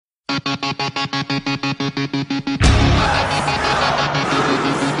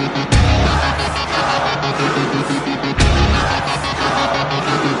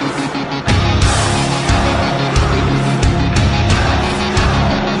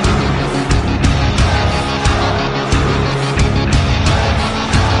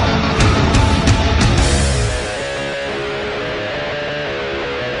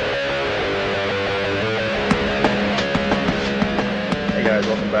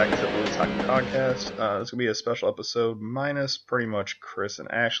Podcast. This will be a special episode minus pretty much Chris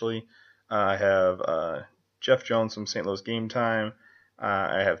and Ashley. I have Jeff Jones from St. Louis Game Time.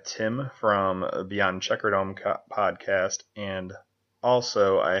 I have Tim from Beyond Checkerdome podcast, and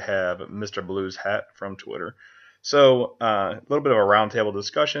also I have Mr. Blues Hat from Twitter. So a little bit of a roundtable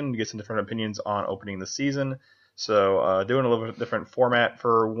discussion to get some different opinions on opening the season. So doing a little bit different format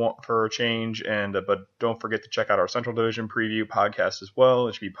for a change, but don't forget to check out our Central Division preview podcast as well.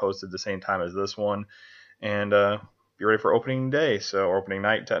 It should be posted the same time as this one, and be ready for opening day, or opening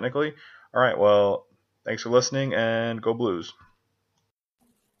night technically. All right, well, thanks for listening, and go Blues.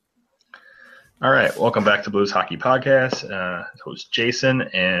 All right, welcome back to Blues Hockey Podcast. Host Jason,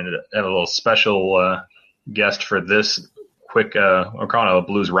 and I have a little special guest for this quick, we're calling it a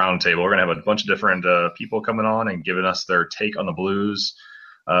Blues Roundtable. We're going to have a bunch of different people coming on and giving us their take on the Blues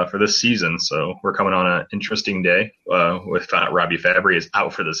for this season. So we're coming on an interesting day with Robbie Fabry is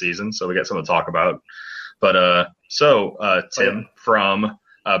out for the season, so we got something to talk about. But Tim from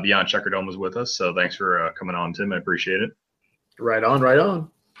Beyond Checkerdome was with us, so thanks for coming on, Tim. I appreciate it. Right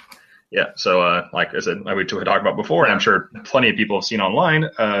on. Yeah, so like I said, like we talked about before, and I'm sure plenty of people have seen online,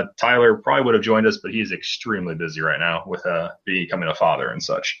 Tyler probably would have joined us, but he's extremely busy right now with becoming a father and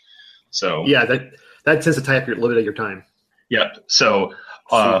such. So yeah, that tends to tie up your limit of your time. Yep. So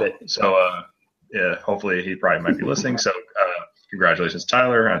yeah, hopefully he probably might be listening. So congratulations,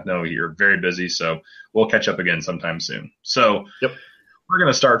 Tyler. I know you're very busy, so we'll catch up again sometime soon. So we're going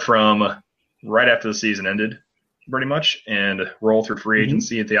to start from right after the season ended, pretty much, and roll through free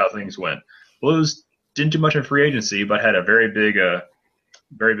agency and see how things went. Blues didn't do much in free agency, but had a very big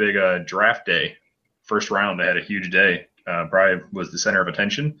draft day. First round, they had a huge day. Probably was the center of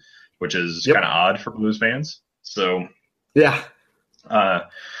attention, which is kind of odd for Blues fans. So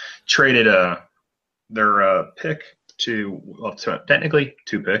traded their pick to technically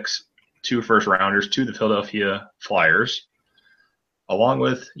 2 picks, 2 first rounders to the Philadelphia Flyers, along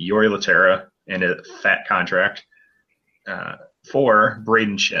with Yuri Laterra and a fat contract for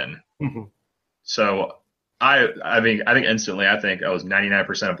Braden Shen. Mm-hmm. So I think instantly, I was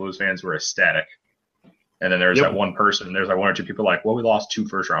 99% of Blues fans were ecstatic. And then there's that one person, there's like 1 or 2 people like, well, we lost 2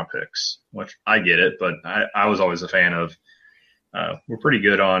 first round picks, which I get it, but I was always a fan of, we're pretty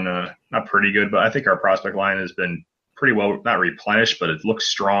good on, not pretty good, but I think our prospect line has been pretty well, not replenished, but it looks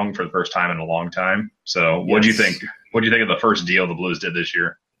strong for the first time in a long time. So what'd you think? What'd you think of the first deal the Blues did this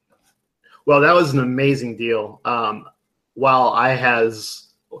year? Well, that was an amazing deal. While I have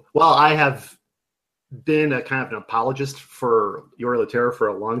been a kind of an apologist for Yuri Laterra for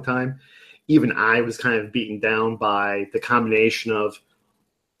a long time, even I was kind of beaten down by the combination of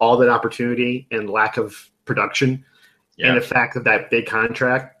all that opportunity and lack of production and the fact of that big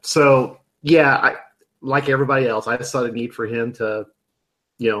contract. So, like everybody else, I saw the need for him to,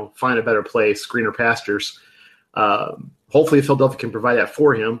 find a better place, greener pastures. Hopefully Philadelphia can provide that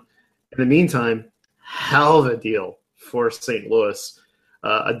for him. In the meantime, hell of a deal for St. Louis.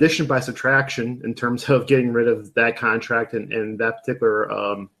 Addition by subtraction in terms of getting rid of that contract and that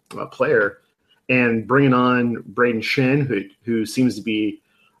particular player, and bringing on Braden Shen, who seems to be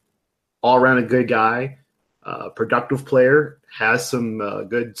all around a good guy, productive player, has some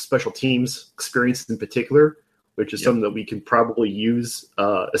good special teams experience in particular, which is something that we can probably use,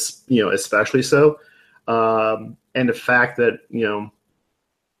 especially so. And the fact that,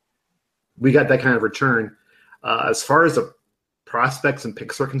 we got that kind of return. As far as the prospects and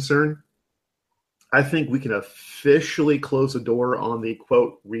picks are concerned, I think we can officially close the door on the,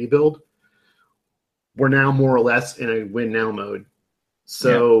 quote, rebuild. We're now more or less in a win-now mode.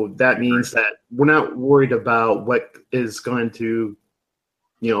 So that means that we're not worried about what is going to,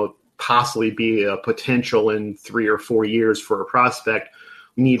 possibly be a potential in 3 or 4 years for a prospect.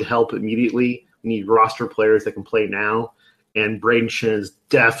 We need help immediately. We need roster players that can play now. And Braden Shen is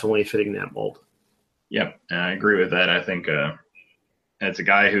definitely fitting that mold. Yep, I agree with that. I think it's a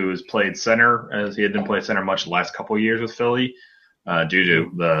guy who has played center, as he didn't play center much the last couple of years with Philly due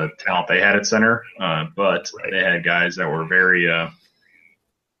to the talent they had at center. But they had guys that were very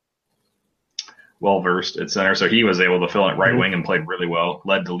well-versed at center, so he was able to fill in right wing and played really well.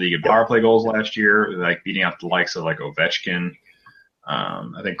 Led the league in power play goals last year, like beating out the likes of like Ovechkin.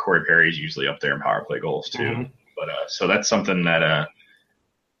 I think Corey Perry's usually up there in power play goals too. Mm-hmm. But so that's something that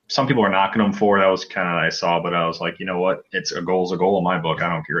some people are knocking him for. That was kind of I saw, but I was like, you know what? It's a goal's a goal in my book. I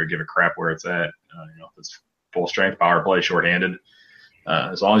don't care. I give a crap where it's at. If it's full strength, power play, shorthanded,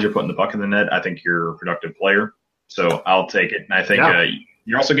 as long as you're putting the puck in the net, I think you're a productive player. So I'll take it. And I think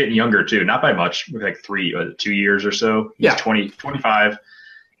you're also getting younger too, not by much, like 2 years or so. He's 25,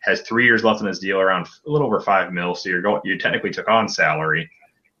 has 3 years left in his deal, around a little over $5 million. So you technically took on salary,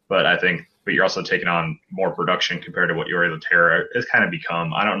 but you're also taking on more production compared to what Yuri Laterra has kind of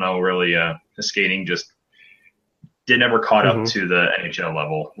become. I don't know, really, his skating just never caught up to the NHL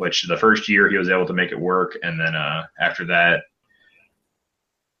level, which the first year he was able to make it work. And then after that,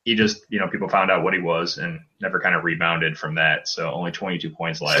 he just, people found out what he was and never kind of rebounded from that. So only 22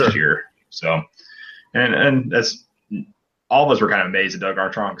 points last year. So, and that's, all of us were kind of amazed that Doug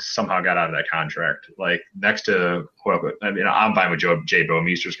Armstrong somehow got out of that contract. Like next to, I'm fine with Jay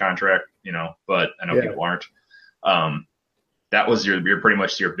Bouwmeester's contract, but I know people aren't. That was your pretty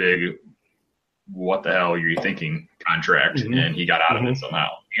much your big, what the hell are you thinking contract? And he got out of it somehow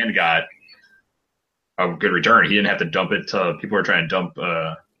and got a good return. He didn't have to dump it to, people were trying to dump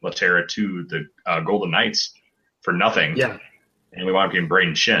Laterra to the Golden Knights for nothing. Yeah. And we wound up getting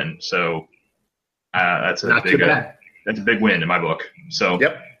Braden Shen. So that's a big that's a big win in my book. So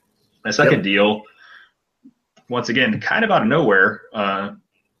my second deal, once again, kind of out of nowhere,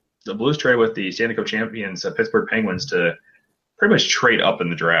 the Blues trade with the Stanley Cup champions, Pittsburgh Penguins, to pretty much trade up in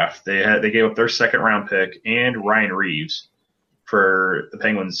the draft. They gave up their second round pick and Ryan Reeves for the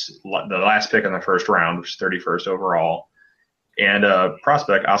Penguins, the last pick in the first round, which is 31st overall, and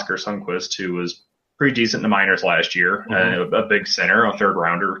prospect Oscar Sundqvist, who was pretty decent in the minors last year, a big center, a third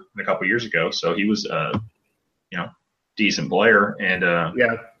rounder a couple years ago. So he was decent player, and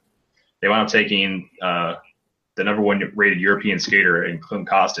they wound up taking the number one rated European skater in Klim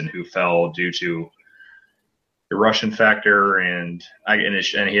Kostin, who fell due to the Russian factor, and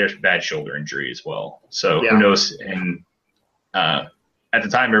he had bad shoulder injury as well. So who knows? And at the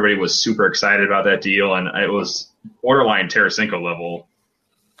time, everybody was super excited about that deal, and it was borderline Tarasenko level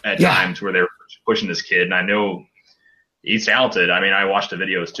at times where they were pushing this kid. And I know he's talented. I mean, I watched the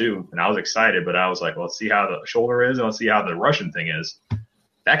videos too, and I was excited, but I was like, well, let's see how the shoulder is, and let's see how the Russian thing is.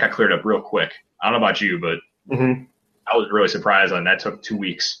 That got cleared up real quick. I don't know about you, but I was really surprised, and that took 2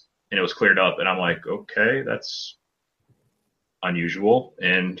 weeks, and it was cleared up. And I'm like, okay, that's unusual.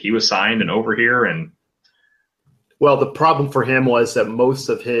 And he was signed and over here. And well, the problem for him was that most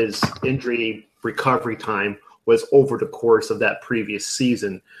of his injury recovery time was over the course of that previous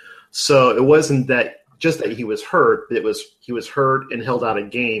season. So it wasn't that just that he was hurt, but he was hurt and held out of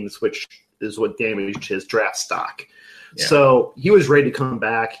games, which is what damaged his draft stock. Yeah. So he was ready to come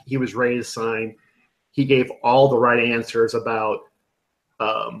back. He was ready to sign. He gave all the right answers about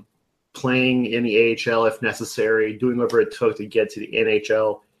playing in the AHL if necessary, doing whatever it took to get to the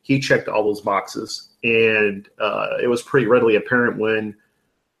NHL. He checked all those boxes. And it was pretty readily apparent when,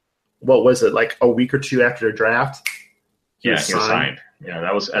 what was it, like a week or two after the draft? He was signed. Yeah,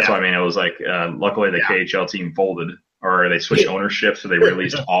 that's what I mean. It was like, luckily the KHL team folded, or they switched ownership, so they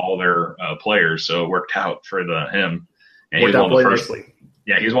released all their players. So it worked out for him. And he was one of the first.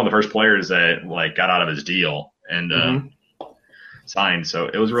 Yeah, he was one of the first players that got out of his deal and signed. So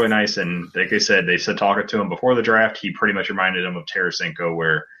it was really nice. And like they said talking to him before the draft, he pretty much reminded him of Tarasenko,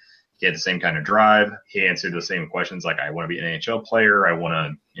 where he had the same kind of drive. He answered the same questions, like, I want to be an NHL player. I want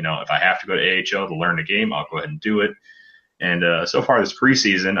to, if I have to go to AHL to learn the game, I'll go ahead and do it. And so far this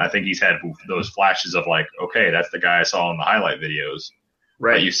preseason, I think he's had those flashes of like, okay, that's the guy I saw in the highlight videos.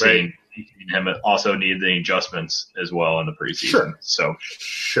 Right. But you've seen him also need the adjustments as well in the preseason.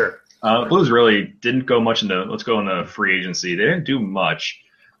 Sure. Blues really didn't go much into, let's go into free agency. They didn't do much.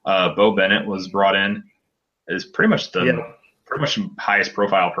 Bo Bennett was brought in as pretty much the highest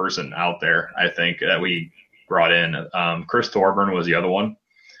profile person out there, I think, that we brought in. Chris Thorburn was the other one.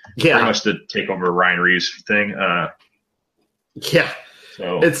 Yeah. Pretty much to take over Ryan Reeves' thing.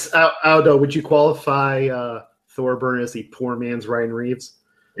 So it's Aldo. Would you qualify Thorburn as the poor man's Ryan Reeves?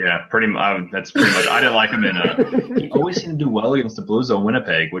 Yeah, that's pretty much. I didn't like him in. He always seemed to do well against the Blues on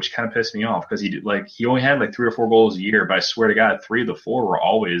Winnipeg, which kind of pissed me off because he only had like 3 or 4 goals a year, but I swear to God, 3 of the 4 were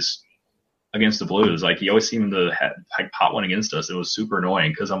always against the Blues. Like he always seemed to pot one against us. It was super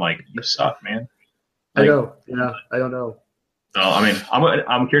annoying because I'm like, you suck, man. Like, I know. Yeah, I don't know. So I mean,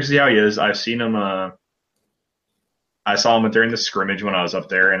 I'm curious to see how he is. I've seen him. I saw him during the scrimmage when I was up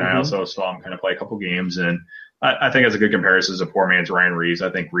there, and I also saw him kind of play a couple games. And I think it's a good comparison to poor man's Ryan Reeves.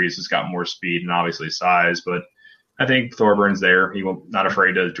 I think Reeves has got more speed and obviously size, but I think Thorburns there. He will not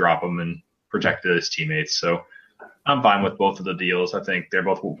afraid to drop him and protect his teammates. So I'm fine with both of the deals. I think they're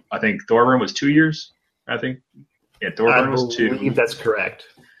both. I think Thorburn was 2 years. I think I Thorburn was believe 2, that's correct.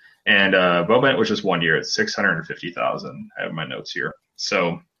 and Bo Bennett was just 1 year at 650,000. I have my notes here.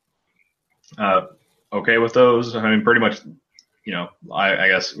 So uh, okay with those. I mean, pretty much. I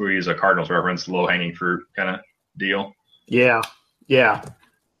guess we use a Cardinals reference, low hanging fruit kind of deal. Yeah, yeah.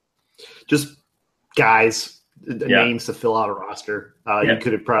 Just guys, Yeah. names to fill out a roster. Yeah. You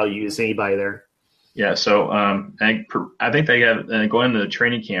could have probably used anybody there. Yeah, so I think they have going into the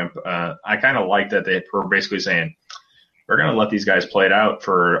training camp. I kind of like that they were basically saying we're going to let these guys play it out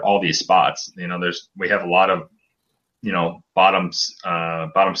for all these spots. We have a lot of bottom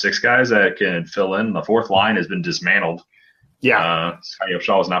six guys that can fill in. The fourth line has been dismantled. Yeah, Scotty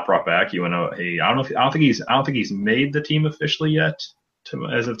Upshaw was not brought back. I don't think he's made the team officially yet.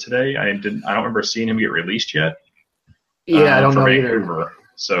 As of today, I don't remember seeing him get released yet. Yeah, I don't know Vancouver. either.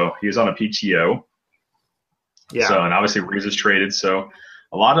 So he was on a PTO. Yeah. So, and obviously Reeves is traded. So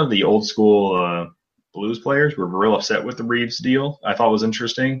a lot of the old school Blues players were real upset with the Reeves deal. I thought was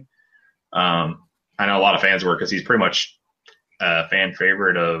interesting. I know a lot of fans were because he's pretty much a fan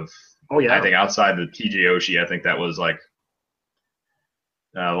favorite of. Oh yeah. I think outside the TJ Oshie, I think that was like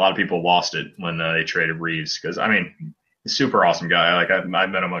a lot of people lost it when they traded Reeves because I mean, he's a super awesome guy. Like I've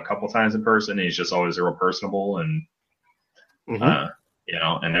met him a couple times in person. He's just always real personable and. Mm-hmm.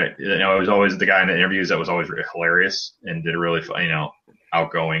 It was always the guy in the interviews that was always really hilarious and did a really,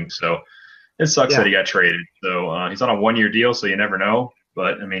 outgoing. So it sucks that he got traded. So he's on a 1-year deal, so you never know.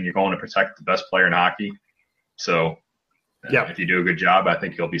 But I mean, you're going to protect the best player in hockey. So if you do a good job, I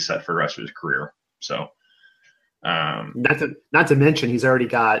think he'll be set for the rest of his career. So not to mention he's already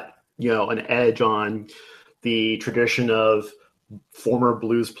got an edge on the tradition of former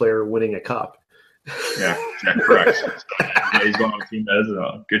Blues player winning a cup. Yeah, correct. He's going on a team that has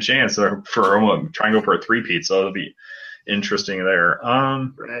a good chance for trying to go for a three-peat, so it'll be interesting there.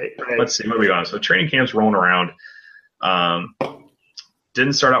 Right. Let's see, what are we on? So training camp's rolling around.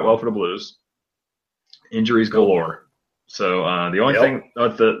 Didn't start out well for the Blues. Injuries galore. So the only thing,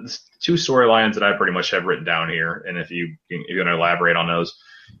 the two storylines that I pretty much have written down here, and if you're going to elaborate on those,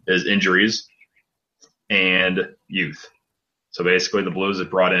 is injuries and youth. So basically, the Blues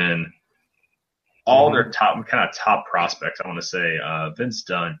have brought in all their top prospects. I want to say Vince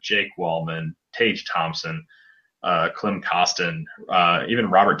Dunn, Jake Wallman, Tage Thompson, Clem Costin,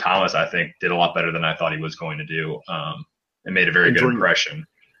 even Robert Thomas. I think did a lot better than I thought he was going to do, and made a very good impression.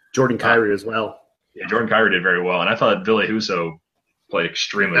 Jordan Kyrou as well. Yeah, Jordan Kyrou did very well, and I thought Ville Husso played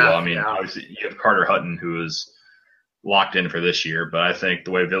extremely well. I mean, obviously you have Carter Hutton who is locked in for this year, but I think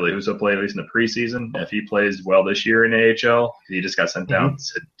the way Ville Husso played, at least in the preseason, if he plays well this year in AHL, he just got sent down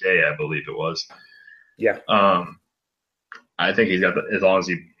today, I believe it was. Yeah. I think he's got as long as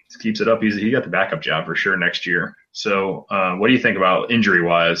he keeps it up, he got the backup job for sure next year. So, what do you think about injury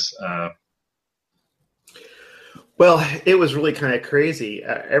wise? Well, it was really kind of crazy.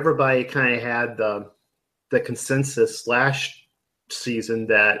 Everybody kind of had the consensus last season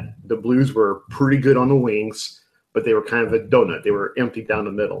that the Blues were pretty good on the wings, but they were kind of a donut. They were empty down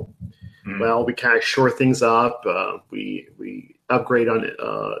the middle. Mm-hmm. Well, we kind of shore things up. We upgrade on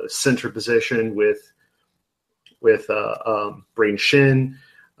center position with Braden Shin.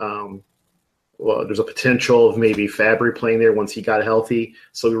 Well, there's a potential of maybe Fabry playing there once he got healthy.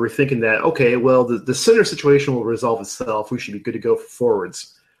 So we were thinking that, okay, well, the center situation will resolve itself. We should be good to go for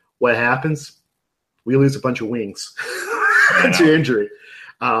forwards. What happens? We lose a bunch of wings to injury.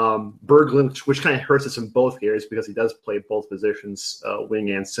 Berglund, which kind of hurts us in both areas because he does play both positions, wing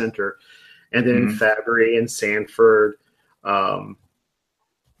and center. And then Fabry and Sanford.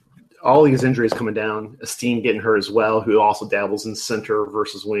 All these injuries coming down. Steen getting hurt as well, who also dabbles in center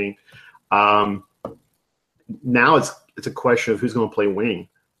versus wing. Now it's a question of who's going to play wing.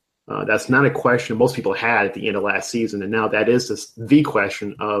 That's not a question most people had at the end of last season, and now that is the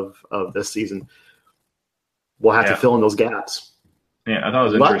question of this season. We'll have to fill in those gaps. Yeah, I thought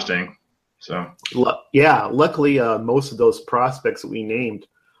it was interesting. So luckily, most of those prospects that we named,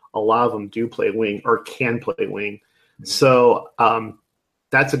 a lot of them do play wing or can play wing. Mm-hmm. So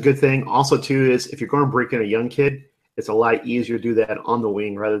that's a good thing. Also, too, is if you're going to break in a young kid, it's a lot easier to do that on the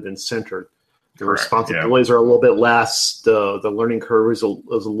wing rather than centered. The responsibilities are a little bit less. The learning curve is a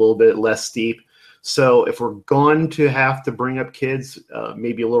little bit less steep. So if we're going to have to bring up kids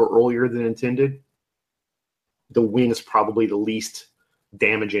maybe a little earlier than intended, the wing is probably the least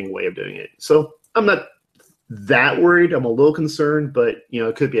damaging way of doing it. So I'm not that worried. I'm a little concerned, but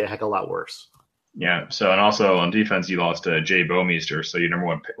it could be a heck of a lot worse. Yeah. So, and also on defense, you lost Jay Bomeister. So your number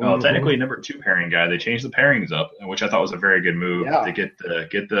one, technically number two pairing guy. They changed the pairings up, which I thought was a very good move to get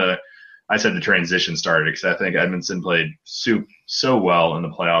the I said the transition started because I think Edmondson played so well in the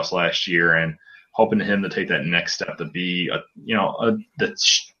playoffs last year, and hoping him to take that next step to be the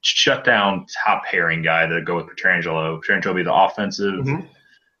shutdown top pairing guy to go with Petrangelo. Petrangelo will be the offensive,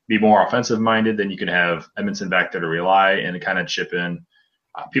 be more offensive minded. Then you can have Edmondson back there to rely and kind of chip in.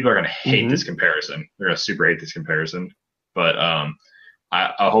 People are going to hate this comparison. They're going to super hate this comparison, but I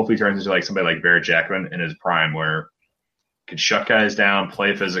hope he turns into like somebody like Barrett Jackman in his prime, where he can shut guys down,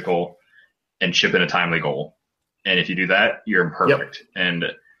 play physical, and chip in a timely goal. And if you do that, you're perfect. Yep. And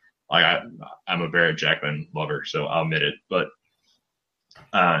like I'm a Barrett Jackman lover, so I'll admit it. But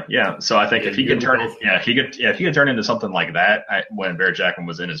so I think if he can turn if he could turn into something like that when Barrett Jackman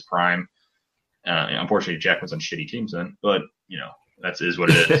was in his prime. Unfortunately, Jackman's on shitty teams then, but that is what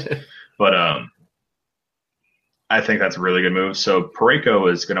it is. But I think that's a really good move. So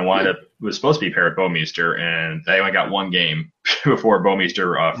Parayko is going to wind up was supposed to be paired with Bouwmeester, and they only got one game before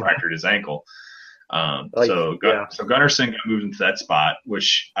Bouwmeester fractured his ankle. So Gunnarsson got moved into that spot,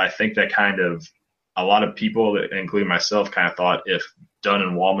 which I think that kind of a lot of people, including myself, kind of thought if Dunn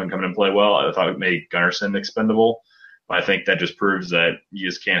and Wallman come in and play well, I thought it made Gunnarsson expendable. But I think that just proves that you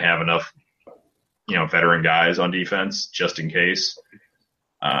just can't have enough, veteran guys on defense just in case.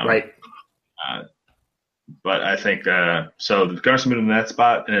 Right. But I think so. Gunnarsson moved into that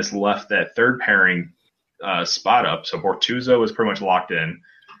spot, and it's left that third pairing spot up. So Bortuzzo is pretty much locked in.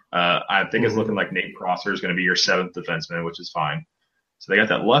 I think it's looking like Nate Prosser is going to be your seventh defenseman, which is fine. So they got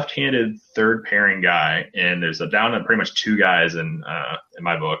that left-handed third pairing guy, and there's down to pretty much two guys in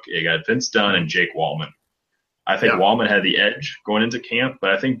my book. You got Vince Dunn and Jake Wallman. I think Wallman had the edge going into camp,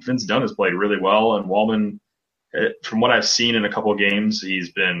 but I think Vince Dunn has played really well, and Wallman, from what I've seen in a couple of games,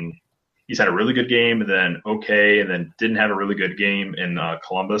 he's had a really good game, and then and then didn't have a really good game in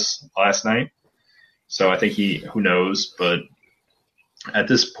Columbus last night. So I think who knows, but at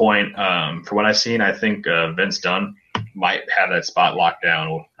this point, from what I've seen, I think Vince Dunn might have that spot locked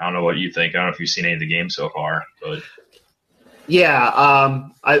down. I don't know what you think. I don't know if you've seen any of the games so far, but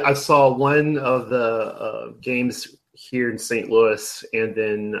I saw one of the games here in St. Louis, and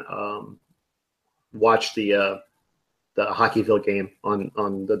then watched the Hockeyville game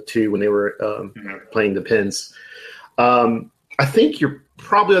on the two when they were playing the Pens. I think you're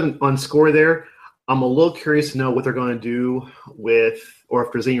probably on score there. I'm a little curious to know what they're going to do with, or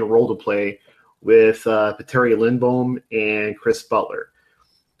if there's any role to play with Petteri Lindbom and Chris Butler.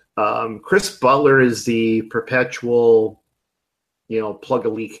 Chris Butler is the perpetual, plug a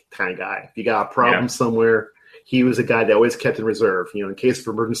leak kind of guy. If you got a problem somewhere, he was a guy that always kept in reserve. In case of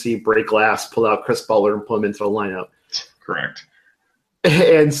emergency, break glass, pull out Chris Butler and put him into the lineup. Correct.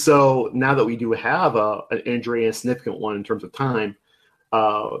 And so now that we do have an injury, and a significant one in terms of time,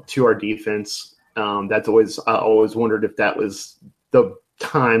 to our defense, that's I always wondered if that was the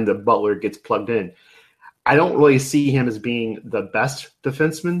time that Butler gets plugged in. I don't really see him as being the best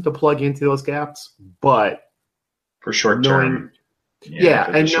defenseman to plug into those gaps, but for short term,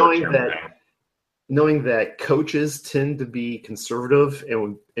 knowing that coaches tend to be conservative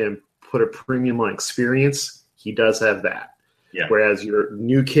and put a premium on experience, he does have that. Yeah. Whereas your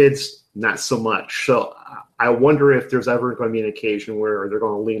new kids, not so much. So I wonder if there's ever going to be an occasion where they're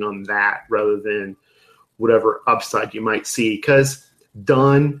going to lean on that rather than whatever upside you might see. Because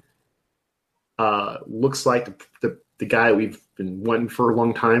Dunn looks like the guy we've been wanting for a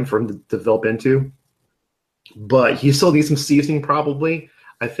long time for him to develop into. But he still needs some seasoning probably.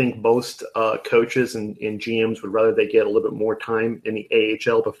 I think most coaches and GMs would rather they get a little bit more time in the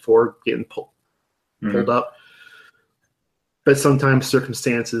AHL before getting pulled up. But sometimes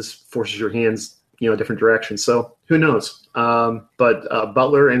circumstances forces your hands, a different direction. So who knows? But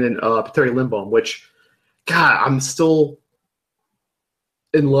Butler and then Petteri Lindbom, which, God, I'm still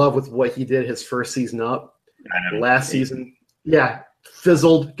in love with what he did his first season up. Last season,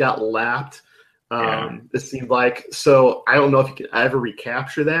 fizzled, got lapped. It seemed like. So I don't know if he can ever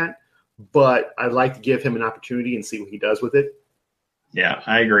recapture that, but I'd like to give him an opportunity and see what he does with it. Yeah,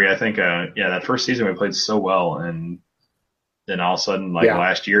 I agree. I think, that first season we played so well, and then all of a sudden,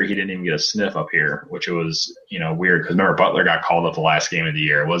 last year, he didn't even get a sniff up here, which was, weird. Because remember, Butler got called up the last game of the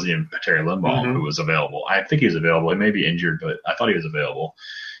year. It wasn't even Petteri Lindbom who was available. I think he was available. He may be injured, but I thought he was available.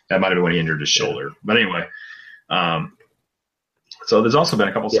 That might have been when he injured his shoulder. But anyway, so there's also been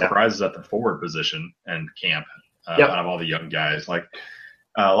a couple surprises at the forward position and camp out of all the young guys. Like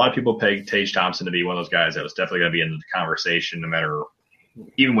a lot of people pegged Tage Thompson to be one of those guys that was definitely going to be in the conversation no matter –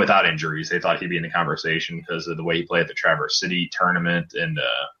 even without injuries, they thought he'd be in the conversation because of the way he played at the Traverse City tournament and,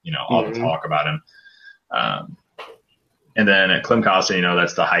 all the talk about him. And then at Klimkowski,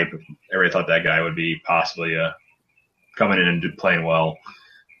 that's the hype. Everybody thought that guy would be possibly coming in and playing well.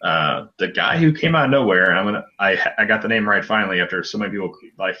 The guy who came out of nowhere, and I got the name right finally after so many people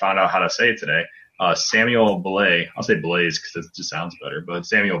like found out how to say it today. Samuel Blais. I'll say Blaze because it just sounds better, but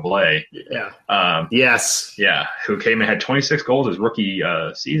Samuel Blais. Yeah. Yes. Yeah. Who came and had 26 goals his rookie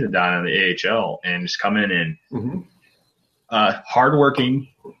season down in the AHL, and just come in and hardworking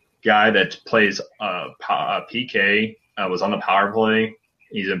guy that plays PK. Was on the power play.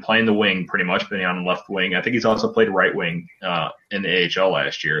 He's been playing the wing pretty much, been on the left wing. I think he's also played right wing in the AHL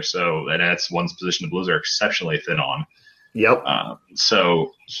last year. So that's one position the Blues are exceptionally thin on. Yep.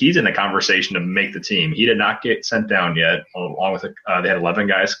 So he's in the conversation to make the team. He did not get sent down yet, along with they had 11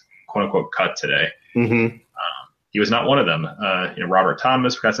 guys, quote unquote, cut today. Mm-hmm. He was not one of them. Robert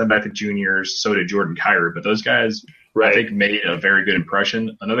Thomas got sent back to juniors. So did Jordan Kyrou. But those guys, I think, made a very good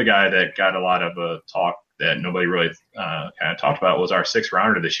impression. Another guy that got a lot of talk that nobody really kind of talked about was our 6th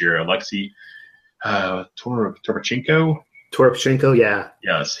rounder this year, Alexei Torpachenko. Torpachenko, yeah.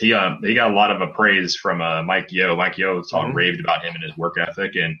 Yes, he got a lot of praise from Mike Yeo. Mike Yeo raved about him and his work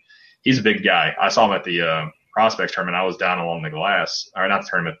ethic, and he's a big guy. I saw him at the prospects tournament. I was down along the glass, or not the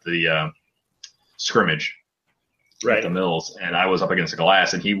tournament, the scrimmage at the Mills, and I was up against the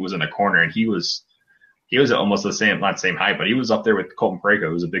glass, and he was in the corner, and he was almost the same, not the same height, but he was up there with Colton Parayko,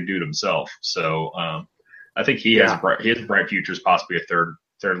 who's a big dude himself. So I think he has bright futures, possibly a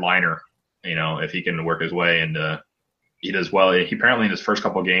third liner, if he can work his way, and he does well. He apparently in his first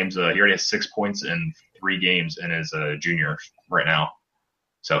couple of games, he already has 6 points in 3 games in his junior right now.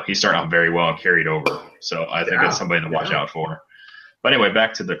 So he's starting off very well and carried over. So I think that's somebody to watch out for. But anyway,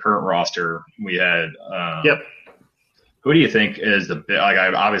 back to the current roster. We had who do you think is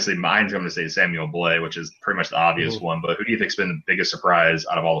obviously mine's going to say Samuel Blais, which is pretty much the obvious one, but who do you think's been the biggest surprise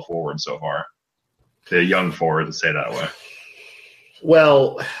out of all the forwards so far? The young forwards, to say that way.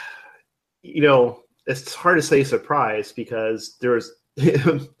 Well, it's hard to say surprise because there's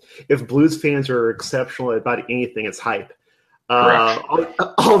if Blues fans are exceptional about anything, it's hype.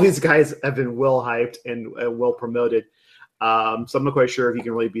 All these guys have been well hyped and well promoted. So I'm not quite sure if you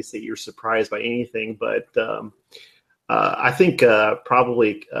can really say you're surprised by anything, but I think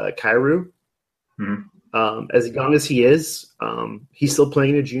probably Kyrou. Mm-hmm. As young as he is, he's still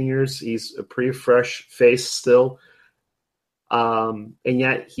playing in the juniors. He's a pretty fresh face still. And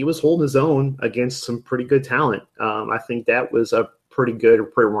yet he was holding his own against some pretty good talent. I think that was a pretty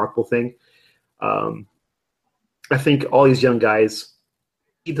remarkable thing. I think all these young guys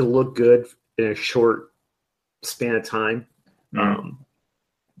need to look good in a short span of time.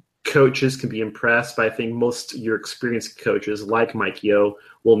 Coaches can be impressed, but I think most of your experienced coaches, like Mike Yeo,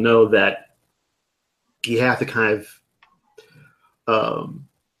 will know that you have to kind of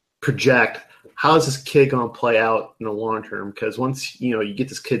project how is this kid going to play out in the long term? Because once you get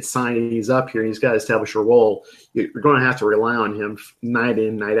this kid signed and he's up here and he's got to establish a role, you're going to have to rely on him night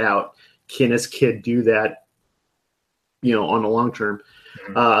in, night out. Can this kid do that? On the long term,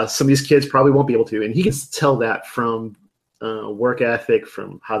 some of these kids probably won't be able to, and he can tell that from work ethic,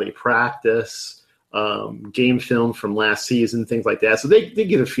 from how they practice, game film from last season, things like that. So they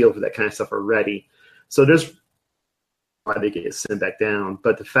get a feel for that kind of stuff already. So there's why they get sent back down.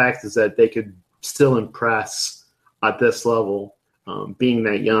 But the fact is that they could still impress at this level, being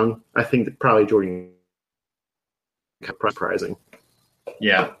that young. I think that probably Jordan surprising.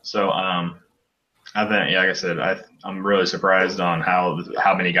 Yeah. So I think, like I said, I'm really surprised on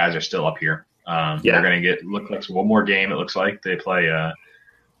how many guys are still up here. They're going to look like one more game. It looks like they play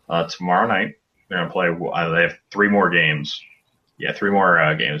tomorrow night. They're going to play. They have 3 more games. Yeah, 3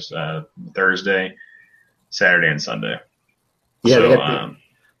 more games. Thursday, Saturday, and Sunday. Yeah, so, they got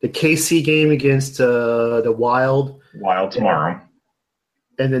the KC game against the Wild. Wild tomorrow.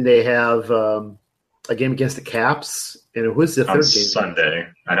 And then they have a game against the Caps. And who's the third game? Sunday.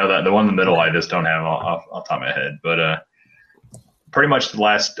 I know that the one in the middle I just don't have off the top of my head. But pretty much the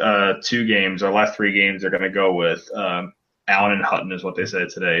last 2 games, or last 3 games, they're going to go with Allen and Hutton is what they said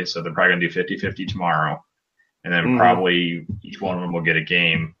today. So they're probably going to do 50-50 tomorrow. And then probably each one of them will get a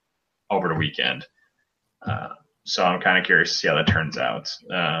game over the weekend. So I'm kind of curious to see how that turns out.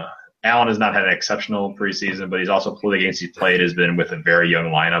 Allen has not had an exceptional preseason, but he's also the games he's played has been with a very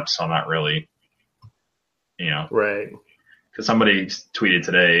young lineup, so I'm not really, Right. Because somebody tweeted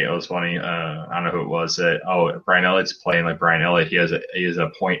today, it was funny, I don't know who it was, that, Brian Elliott's playing like Brian Elliott. He has a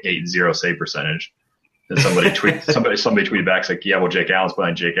 .80 save percentage. And somebody tweeted back, like, yeah, well, Jake Allen's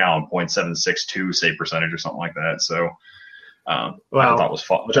playing Jake Allen, .762 save percentage or something like that. So I thought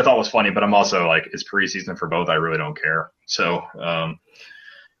was funny, but I'm also like, it's preseason for both. I really don't care. So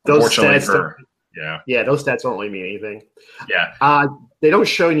those stats those stats don't really mean anything. Yeah. They don't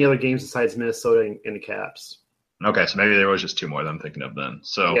show any other games besides Minnesota and the Caps. Okay, so maybe there was just two more that I'm thinking of then.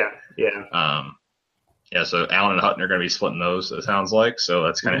 So, Yeah. um, yeah, so Allen and Hutton are going to be splitting those, it sounds like. So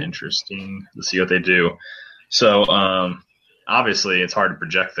that's kind of Mm-hmm. interesting to see what they do. So, obviously, it's hard to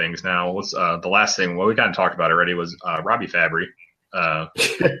project things now. What's the last thing? What we kind of talked about already was Robbie Fabry. Uh,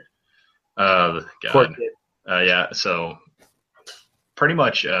 Poor God, kid. yeah. So pretty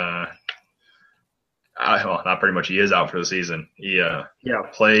much, well, not pretty much. He is out for the season. He Yeah.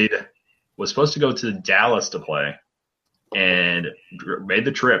 played, was supposed to go to Dallas to play, and made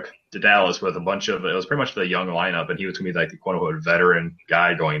the trip to Dallas with a bunch of. It was pretty much the young lineup, and he was going to be like the quote unquote veteran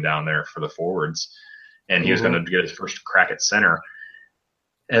guy going down there for the forwards, and he was going Mm-hmm. to get his first crack at center.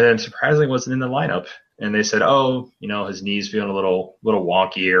 And then surprisingly wasn't in the lineup. And they said, oh, his knee's feeling a little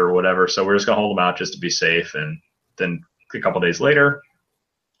wonky or whatever, so we're just gonna hold him out just to be safe. And then a couple days later,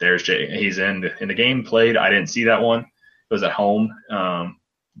 there's Jay. He's in the game played. I didn't see that one. It was at home.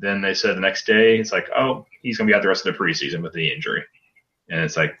 Then they said the next day, it's like, oh, he's gonna be out the rest of the preseason with the knee injury. And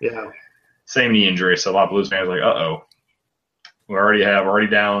it's like Yeah. same knee injury. So a lot of Blues fans are like, oh, we already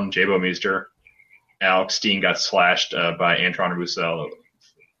down Jabo Meester. Alex Steen got slashed by Antoine Roussel.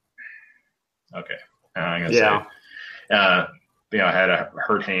 Okay, I'm gonna say, Yeah. uh, had a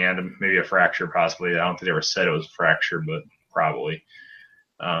hurt hand, maybe a fracture, possibly. I don't think they ever said it was a fracture, but probably.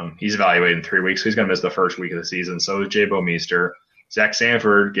 He's evaluated in 3 weeks, so he's gonna miss the first week of the season. So is Jabo Meester. Zach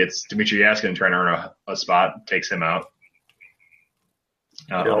Sanford gets Dmitry Yaskin trying to earn a spot, takes him out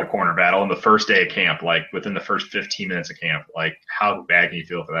on the corner battle in the first day of camp, like within the first 15 minutes of camp. Like, how bad can you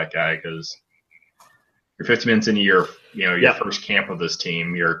feel for that guy? Because you're 15 minutes into your first camp of this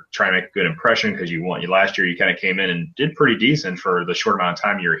team. You're trying to make a good impression because last year you kind of came in and did pretty decent for the short amount of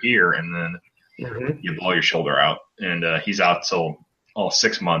time you're here, and then you blow your shoulder out, and he's out till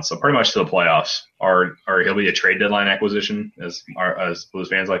 6 months, so pretty much to the playoffs. Or he'll be a trade deadline acquisition, as Blues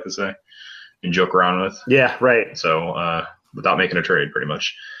fans like to say and joke around with. Yeah, right. So without making a trade, pretty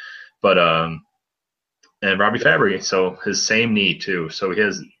much. But and Robbie Fabry, so his same knee too. So he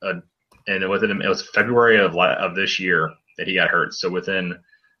has and within it was February of this year that he got hurt. So within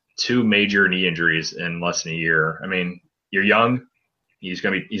two major knee injuries in less than a year. I mean, you're young. He's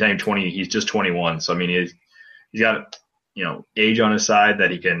not even 20. He's just 21. So I mean, he's got age on his side that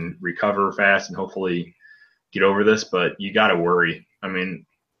he can recover fast and hopefully get over this. But you got to worry. I mean,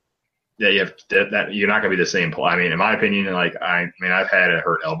 that you have that you're not going to be the same. I mean, in my opinion, I've had a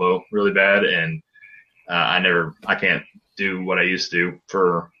hurt elbow really bad, and I can't do what I used to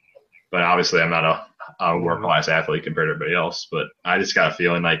do but obviously I'm not a world class athlete compared to everybody else. But I just got a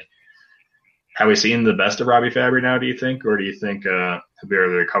feeling like, have we seen the best of Robbie Fabry now, do you think? Or do you think he'll be able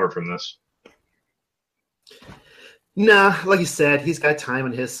to recover from this? Nah, like you said, he's got time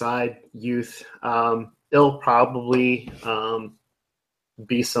on his side, youth. It'll probably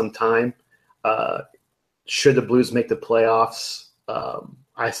be some time. Should the Blues make the playoffs,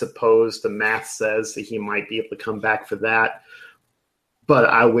 I suppose the math says that he might be able to come back for that. But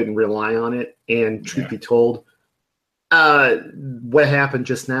I wouldn't rely on it. And truth be told, what happened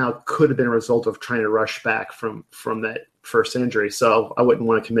just now could have been a result of trying to rush back from that first injury. So I wouldn't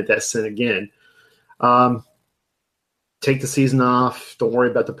want to commit that sin again. Take the season off. Don't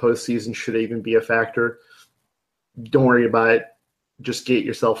worry about the postseason, should it even be a factor. Don't worry about it. Just get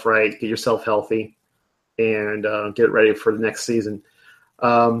yourself right, get yourself healthy, and get ready for the next season.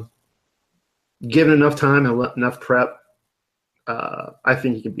 Given enough time and enough prep, I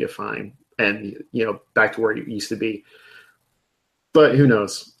think he can be fine and, back to where he used to be. But who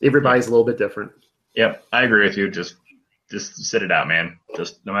knows? Everybody's a little bit different. Yep, I agree with you. Just sit it out, man.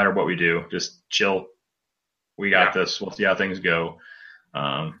 Just no matter what we do, just chill. We got this. We'll see how things go.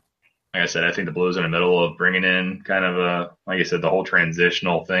 Like I said, I think the Blues are in the middle of bringing in kind of like I said, the whole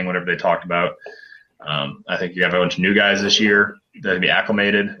transitional thing, whatever they talked about. I think you have a bunch of new guys this year that will be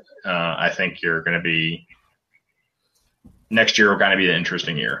acclimated. I think you're going to be next year will kind of be the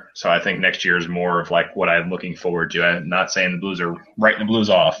interesting year. So I think next year is more of like what I'm looking forward to. I'm not saying the Blues are writing the Blues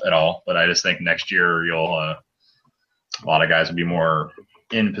off at all, but I just think next year a lot of guys will be more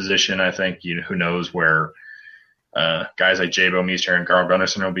in position. I think who knows where guys like Jabo Meester and Carl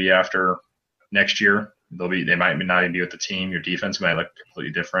Gunnarsson will be after next year. They might not even be with the team. Your defense might look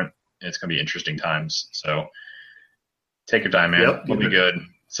completely different. It's going to be interesting times. So take your time, man. Yep. It'll be good.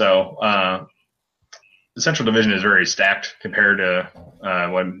 So the Central Division is very stacked compared to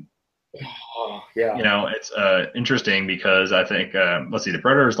when. It's interesting because I think let's see, the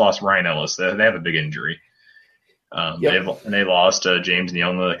Predators lost Ryan Ellis. They have a big injury. They lost James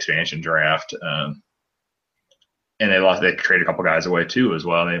Neal in the expansion draft. And they traded a couple guys away too as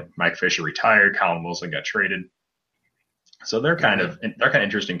well. Mike Fisher retired. Colin Wilson got traded. So they're kind of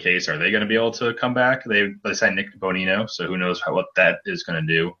interesting case. Are they going to be able to come back? They signed Nick Bonino, so who knows what that is going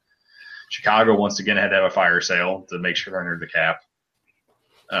to do. Chicago once again had to have a fire sale to make sure they're under the cap.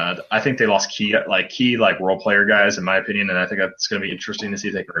 I think they lost key role player guys, in my opinion, and I think that's going to be interesting to see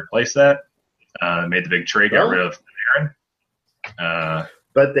if they can replace that. Made the big trade, got rid of Aaron.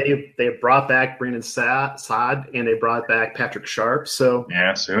 But they brought back Brandon Saad and they brought back Patrick Sharp. So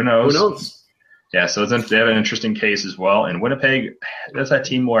yeah, so who knows? Who knows? Yeah, so they have an interesting case as well. And Winnipeg, that's that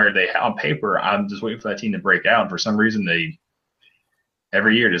team where they, on paper, I'm just waiting for that team to break out. For some reason, they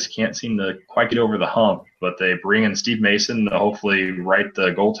every year just can't seem to quite get over the hump. But they bring in Steve Mason to hopefully right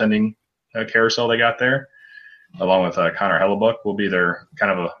the goaltending carousel they got there, along with Connor Hellebuck. Will be their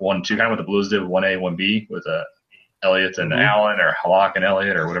kind of a 1-2, kind of what the Blues did, 1A, 1B, with Elliott and Allen, or Halak and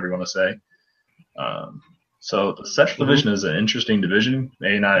Elliott, or whatever you want to say. So the Central Division is an interesting division.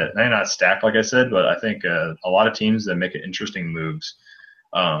 Maybe not stacked, like I said, but I think a lot of teams that make it interesting moves.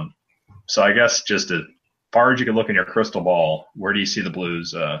 So I guess just as far as you can look in your crystal ball, where do you see the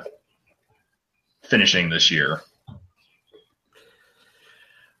Blues finishing this year?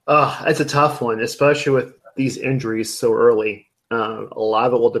 That's a tough one, especially with these injuries so early. A lot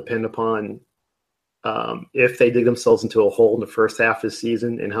of it will depend upon if they dig themselves into a hole in the first half of the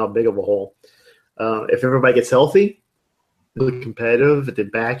season and how big of a hole. If everybody gets healthy, really competitive at the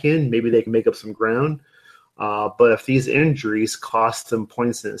back end, maybe they can make up some ground. But if these injuries cost them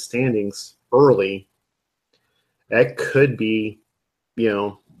points in the standings early, that could be,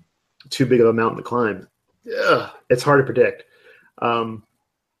 too big of a mountain to climb. It's hard to predict.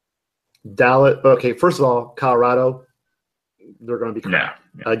 Dallas. Okay, first of all, Colorado, they're going to be crap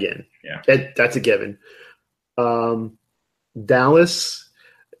again. Yeah, that's a given. Dallas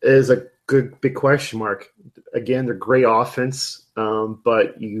is a good big question mark. Again, they're great offense,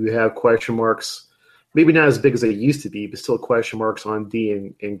 but you have question marks. Maybe not as big as they used to be, but still question marks on D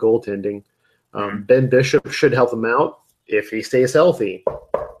and goaltending. Ben Bishop should help them out if he stays healthy.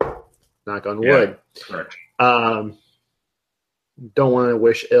 Knock on wood. Correct. Don't want to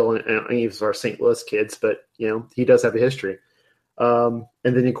wish ill on any of our St. Louis kids, but he does have a history. And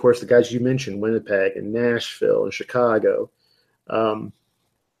then, of course, the guys you mentioned, Winnipeg and Nashville and Chicago.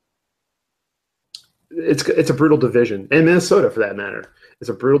 It's a brutal division, and Minnesota for that matter. It's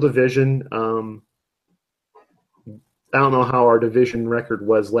a brutal division. I don't know how our division record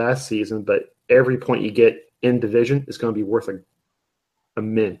was last season, but every point you get in division is going to be worth a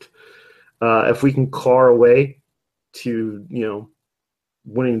mint. If we can claw our way to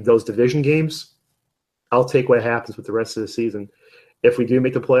winning those division games, I'll take what happens with the rest of the season. If we do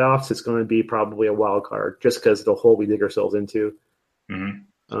make the playoffs, it's going to be probably a wild card just because of the hole we dig ourselves into. Mm-hmm.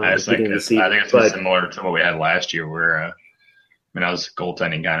 I think it's similar to what we had last year where, I was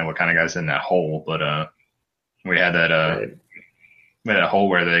goaltending kind of what kind of guys in that hole, but we had that we had a hole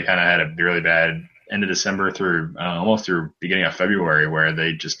where they kind of had a really bad end of December through almost through beginning of February where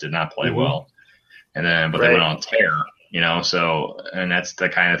they just did not play well. And then, but they went on tear, so, and that's the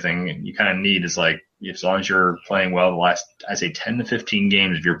kind of thing you kind of need is like, as long as you're playing well, the last, I'd say 10 to 15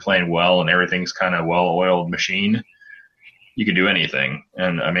 games, if you're playing well and everything's kind of well-oiled machine, you can do anything.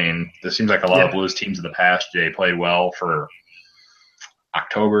 And this seems like a lot of Blues teams in the past, they played well for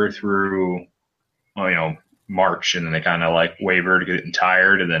October through, March, and then they kind of like wavered, getting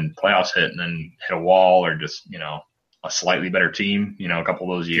tired, and then playoffs hit and then hit a wall or just, a slightly better team, a couple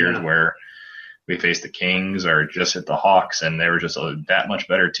of those years where we faced the Kings or just hit the Hawks, and they were just that much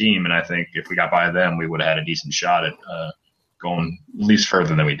better team. And I think if we got by them, we would have had a decent shot at going at least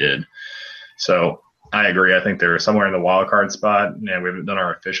further than we did. So I agree. I think they're somewhere in the wild card spot. We haven't done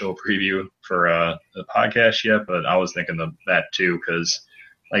our official preview for the podcast yet, but I was thinking of that too because,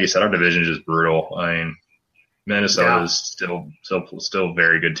 like you said, our division is just brutal. Minnesota is still a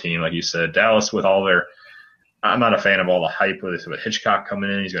very good team, like you said. Dallas with all their – I'm not a fan of all the hype with Hitchcock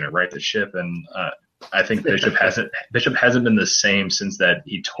coming in. He's going to right the ship, and I think Bishop hasn't been the same since that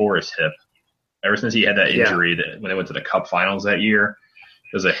he tore his hip. Ever since he had that injury when they went to the Cup Finals that year,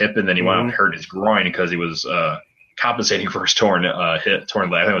 it was a hip, and then he wound up hurting his groin because he was compensating for his torn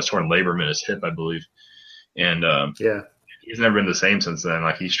labrum in his hip, I believe. And he's never been the same since then.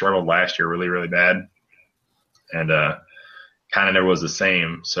 Like he struggled last year really, really bad. And kind of never was the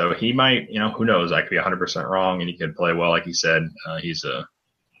same. So he might, who knows? I could be 100% wrong, and he could play well, like you said. He's a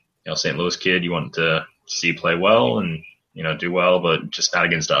St. Louis kid. You want to see play well and do well, but just not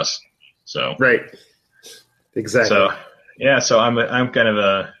against us. So right, exactly. So I'm kind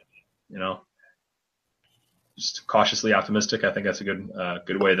of just cautiously optimistic. I think that's a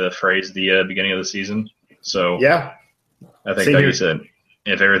good way to phrase the beginning of the season. So I think, like you said,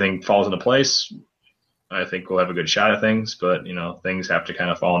 if everything falls into place. I think we'll have a good shot at things, but things have to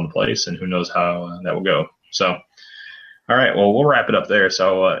kind of fall into place, and who knows how that will go. So, all right, well, we'll wrap it up there.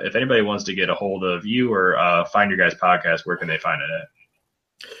 So, if anybody wants to get a hold of you or find your guys' podcast, where can they find it at?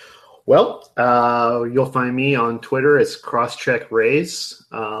 Well, you'll find me on Twitter as CrossCheckRays,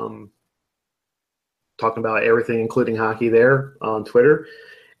 talking about everything, including hockey, there on Twitter.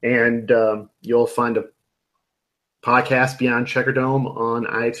 And you'll find a podcast, Beyond Checkerdome, on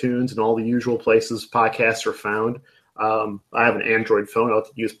iTunes and all the usual places podcasts are found. I have an Android phone. I'll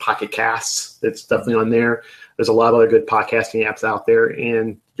use Pocket Casts. It's definitely on there. There's a lot of other good podcasting apps out there,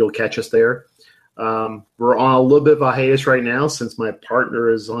 and you'll catch us there. We're on a little bit of a hiatus right now since my partner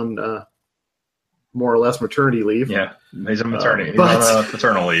is on more or less maternity leave. Yeah, he's on maternity. He's on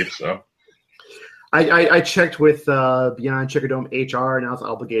paternal leave, so. I checked with Beyond Checkerdome HR, and I was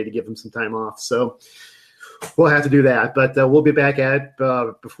obligated to give him some time off. So we'll have to do that. But we'll be back at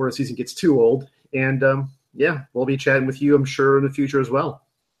it before the season gets too old. And, we'll be chatting with you, I'm sure, in the future as well.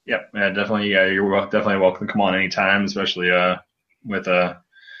 Yep, definitely. You're definitely welcome to come on anytime, especially with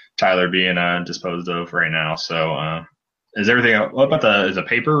Tyler being disposed of right now. So is everything – what about is the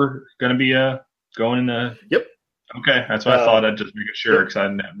paper going to be going in the – Yep. Okay, that's what I thought. I'd just make sure because I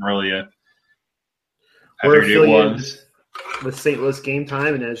didn't really we're affiliated with St. Louis Game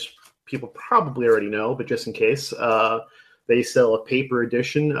Time, and as people probably already know, but just in case, they sell a paper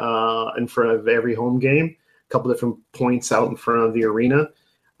edition in front of every home game, a couple different points out in front of the arena.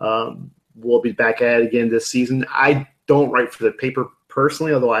 We'll be back at it again this season. I don't write for the paper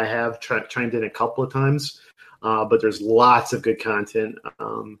personally, although I have chimed in a couple of times, but there's lots of good content.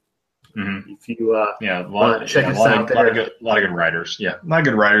 If you want to check us out there. A lot of good writers. Yeah, a lot of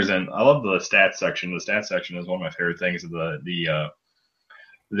good writers, and I love the stats section. The stats section is one of my favorite things. The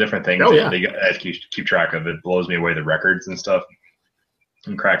different things they guys keep track of. It blows me away, the records and stuff,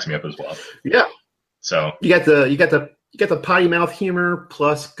 and cracks me up as well. Yeah. So you got the potty mouth humor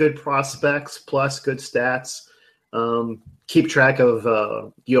plus good prospects plus good stats. Keep track of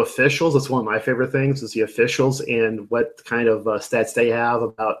the officials. That's one of my favorite things is the officials and what kind of stats they have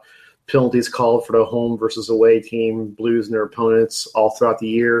about penalties called for the home versus away team, Blues and their opponents all throughout the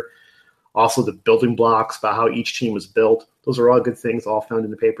year. Also the building blocks about how each team was built. Those are all good things all found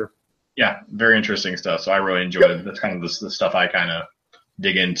in the paper. Yeah, very interesting stuff. So I really enjoyed it. That's kind of the stuff I kind of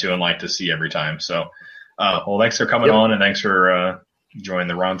dig into and like to see every time. So, well, thanks for coming on, and thanks for joining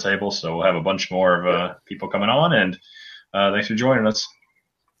the Roundtable. So we'll have a bunch more of people coming on, and thanks for joining us.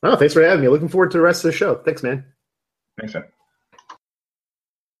 Oh, thanks for having me. Looking forward to the rest of the show. Thanks, man. Thanks, man.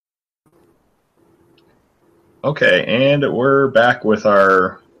 Okay, and we're back with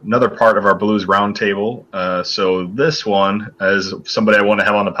another part of our Blues Roundtable. So this one is somebody I want to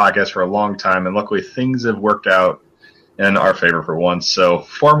have on the podcast for a long time, and luckily things have worked out in our favor for once. So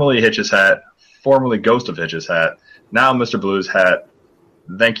formerly Hitch's Hat, formerly Ghost of Hitch's Hat, now Mr. Blues Hat.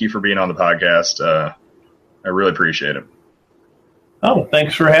 Thank you for being on the podcast. I really appreciate it. Oh,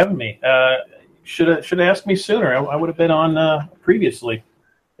 thanks for having me. Should have asked me sooner. I would have been on previously.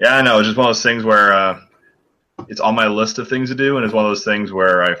 Yeah, I know. It's just one of those things where it's on my list of things to do, and it's one of those things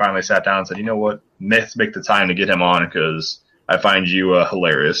where I finally sat down and said, you know what, let's make the time to get him on because I find you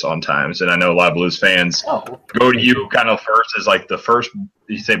hilarious on times, and I know a lot of Blues fans go to you kind of first as like the first,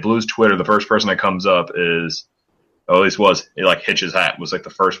 you say Blues Twitter, the first person that comes up is, or at least was, like Hitch's Hat was like the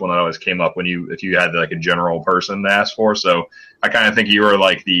first one that always came up if you had like a general person to ask for. So I kind of think you were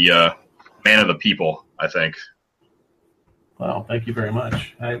like the man of the people, I think. Well, thank you very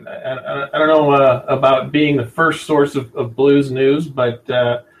much. I don't know about being the first source of Blues news, but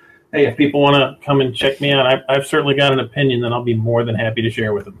hey, if people want to come and check me out, I've certainly got an opinion that I'll be more than happy to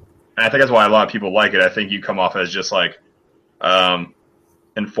share with them. And I think that's why a lot of people like it. I think you come off as just like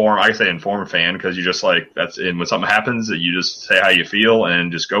informed fan because you just like when something happens that you just say how you feel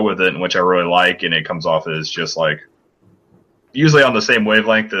and just go with it, and which I really like, and it comes off as just like usually on the same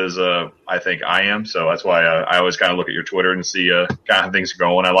wavelength as I think I am. So that's why I always kind of look at your Twitter and see kind of how things are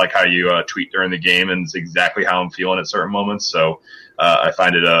going. I like how you tweet during the game, and it's exactly how I'm feeling at certain moments. So I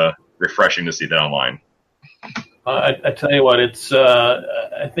find it refreshing to see that online. I tell you what, it's.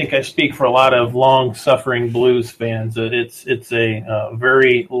 I think I speak for a lot of long-suffering Blues fans. It's a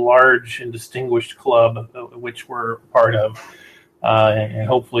very large and distinguished club, which we're part of, and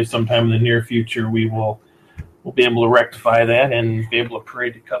hopefully sometime in the near future we'll be able to rectify that and be able to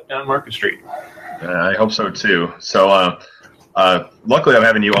parade the cup down Market Street. I hope so too. So luckily I'm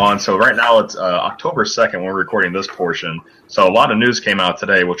having you on. So right now it's October 2nd when we're recording this portion. So a lot of news came out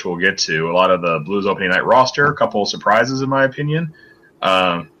today, which we'll get to. A lot of the Blues opening night roster, a couple of surprises in my opinion.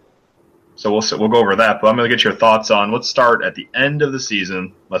 So we'll go over that. But I'm going to get your thoughts on, let's start at the end of the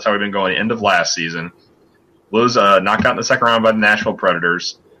season. That's how we've been going, the end of last season. Blues knocked out in the second round by the Nashville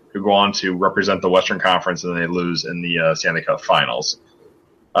Predators, who go on to represent the Western Conference, and they lose in the Stanley Cup Finals.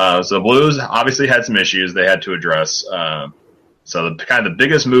 So the Blues obviously had some issues they had to address. So the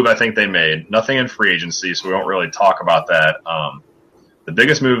biggest move I think they made, nothing in free agency, so we won't really talk about that. The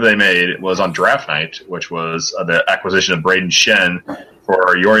biggest move they made was on draft night, which was the acquisition of Braden Shen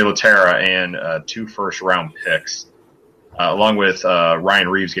for Yuri Laterra and 2 first-round picks, along with Ryan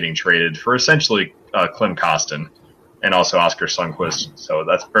Reeves getting traded for essentially Klim Kostin and also Oscar Sundqvist. So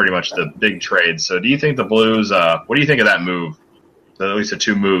that's pretty much the big trade. So do you think the Blues, what do you think of that move, at least the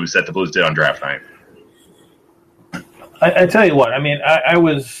 2 moves that the Blues did on draft night? I tell you what, I mean, I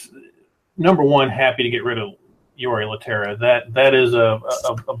was, number one, happy to get rid of Yuri Laterra. That is a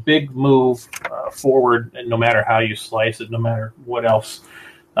big move forward, no matter how you slice it, no matter what else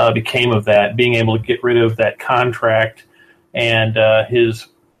became of that. Being able to get rid of that contract and his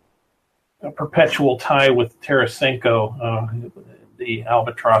perpetual tie with Tarasenko, the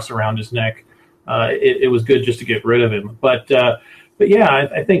albatross around his neck, it was good just to get rid of him. But yeah,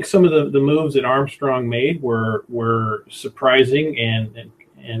 I think some of the moves that Armstrong made were surprising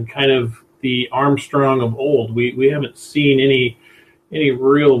and kind of the Armstrong of old. We haven't seen any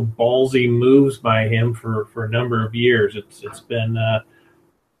real ballsy moves by him for a number of years. It's been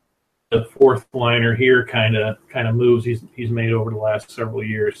the fourth liner here kind of moves he's made over the last several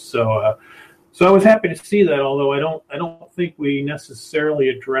years. So I was happy to see that. Although I don't think we necessarily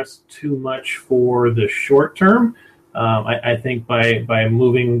addressed too much for the short term. I think by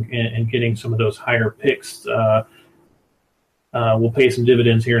moving and getting some of those higher picks, we'll pay some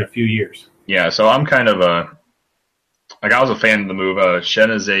dividends here in a few years. Yeah, so I'm kind of I was a fan of the move.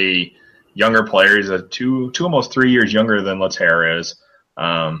 Shen is a younger player. He's two almost 3 years younger than Laterra is.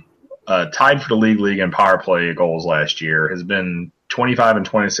 Tied for the league in power play goals last year. Has been 25 and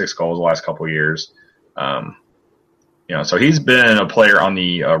 26 goals the last couple of years. So he's been a player on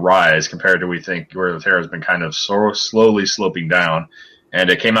the rise compared to we think where Laterra has been kind of slowly sloping down. And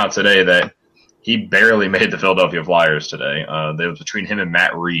it came out today that he barely made the Philadelphia Flyers today. It was between him and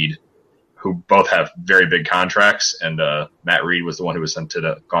Matt Reed, who both have very big contracts, and Matt Reed was the one who was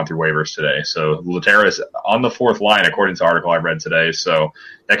gone through waivers today. So Laterra is on the 4th line, according to the article I read today. So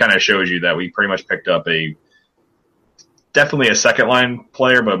that kind of shows you that we pretty much picked up definitely a second-line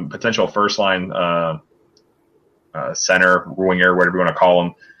player, but potential first-line center, winger, whatever you want to call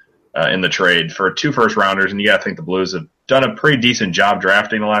him, in the trade for 2 first-rounders. And you got to think the Blues have done a pretty decent job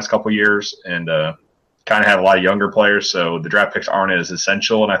drafting the last couple of years, and kind of have a lot of younger players, so the draft picks aren't as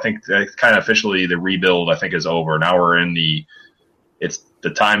essential. And I think that kind of officially the rebuild, I think, is over. Now we're in the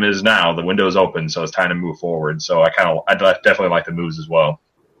time is now. The window is open, so it's time to move forward. So I definitely like the moves as well.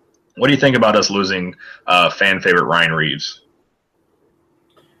 What do you think about us losing fan favorite Ryan Reeves?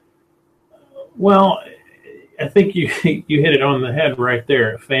 Well, I think you hit it on the head right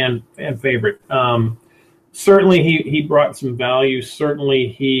there. Fan favorite. Certainly, he brought some value. Certainly,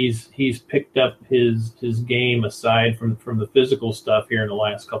 he's picked up his game aside from the physical stuff here in the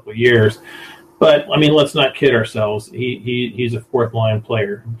last couple of years. But I mean, let's not kid ourselves. He's a 4th line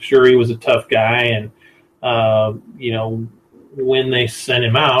player. Sure, he was a tough guy, and when they sent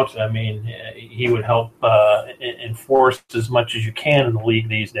him out, I mean, he would help enforce as much as you can in the league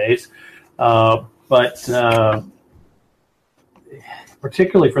these days. But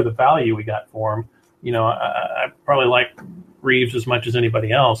particularly for the value we got for him. I probably like Reeves as much as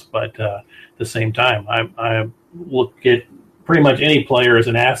anybody else, but at the same time, I look at pretty much any player as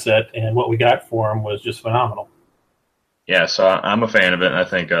an asset, and what we got for him was just phenomenal. Yeah, so I'm a fan of it, and I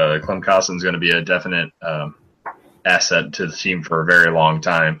think Klim Kostin is going to be a definite asset to the team for a very long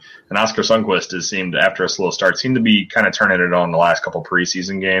time. And Oscar Sundqvist has seemed, after a slow start, seemed to be kind of turning it on the last couple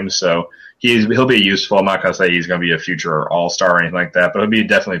preseason games. So he'll be useful. I'm not going to say he's going to be a future all-star or anything like that, but he'll be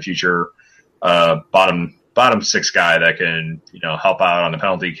definitely a future bottom 6 guy that can help out on the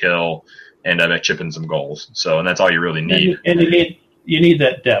penalty kill and chip in some goals. So, and that's all you really need. And you need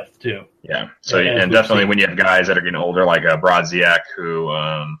that depth too. Yeah. So and definitely when you have guys that are getting older, like Brodziak, who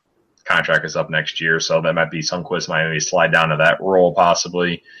contract is up next year, so that might be Sundqvist might maybe slide down to that role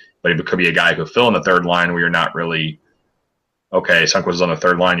possibly. But it could be a guy who fill in the 3rd line where you're not really okay. Sundqvist is on the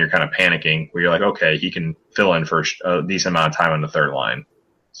 3rd line. You're kind of panicking. Where you're like, okay, he can fill in for a decent amount of time on the 3rd line.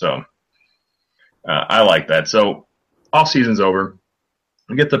 So. I like that. So off season's over.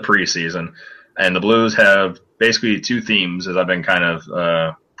 We get the preseason, and the Blues have basically 2 themes, as I've been kind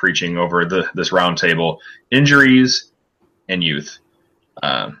of preaching over this roundtable: injuries and youth.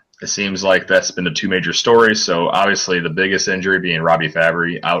 It seems like that's been the 2 major stories. So obviously the biggest injury being Robbie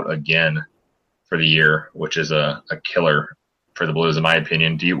Fabry out again for the year, which is a killer for the Blues, in my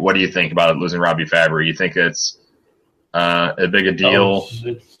opinion. What do you think about losing Robbie Fabry? You think it's a big a deal,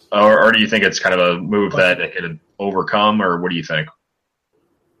 or do you think it's kind of a move that it could overcome, or what do you think?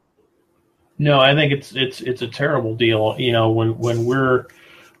 No, I think it's a terrible deal. When we're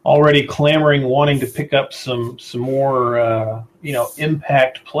already clamoring, wanting to pick up some more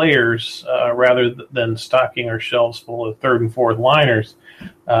impact players rather than stocking our shelves full of third and fourth liners.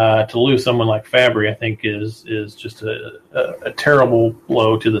 To lose someone like Fabry, I think is just a terrible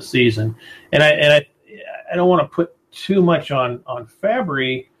blow to the season. And I don't want to put too much on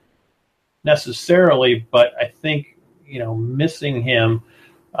Fabry necessarily, but I think missing him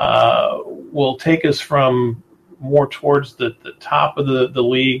will take us from more towards the top of the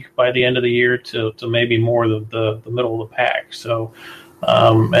league by the end of the year to maybe more the middle of the pack. So,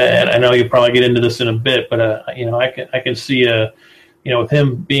 and I know you'll probably get into this in a bit, but I can see with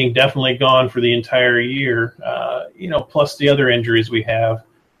him being definitely gone for the entire year, plus the other injuries we have,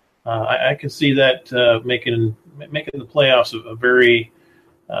 I can see that making the playoffs a very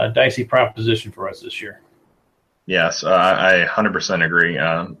dicey proposition for us this year. Yes, I 100% agree.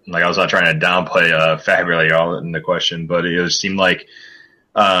 Like I was not trying to downplay Fabry all in the question, but it just seemed like,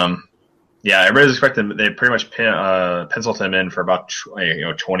 everybody's expecting they pretty much penciled him in for about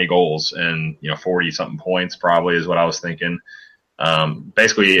 20 goals and 40 something points probably is what I was thinking.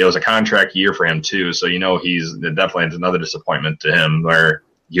 Basically, it was a contract year for him too, so he's definitely another disappointment to him where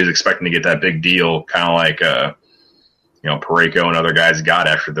he was expecting to get that big deal, kind of like Parayko and other guys got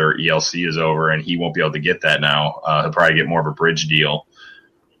after their ELC is over, and he won't be able to get that now. He'll probably get more of a bridge deal.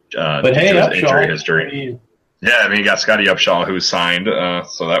 But hey, injury history. He got Scotty Upshaw who signed,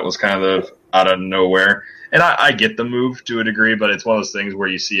 so that was kind of out of nowhere. And I get the move to a degree, but it's one of those things where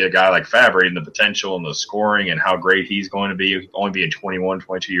you see a guy like Fabry and the potential and the scoring and how great he's going to be, only being 21,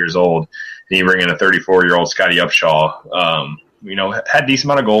 22 years old, and you bring in a 34-year-old Scotty Upshaw. Had a decent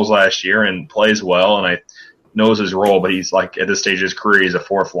amount of goals last year and plays well, and I knows his role, but he's like at this stage of his career, he's a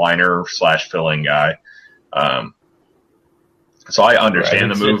fourth liner / filling guy. So I understand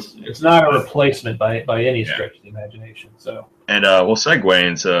the move. It's not a replacement by any stretch of the imagination. So, and we'll segue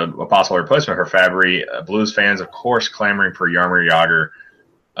into a possible replacement for Fabry. Blues fans, of course, clamoring for Jaromir Jagr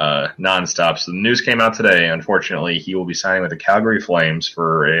nonstop. So the news came out today. Unfortunately, he will be signing with the Calgary Flames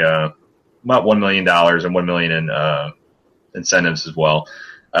for about $1 million and $1 million in incentives as well.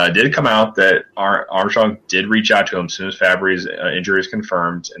 Did come out that Armstrong did reach out to him as soon as Fabry's injury is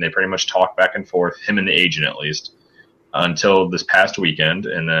confirmed, and they pretty much talked back and forth, him and the agent at least, until this past weekend.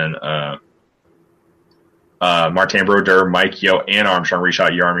 And then Martin Brodeur, Mike Yeo, and Armstrong reached out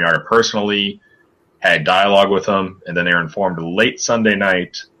to Jaromir Jagr personally, had dialogue with him, and then they were informed late Sunday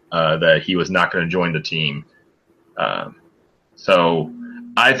night that he was not going to join the team. So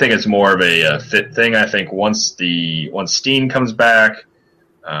I think it's more of a fit thing. I think once Steen comes back,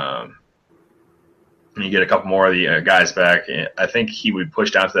 and you get a couple more of the guys back, I think he would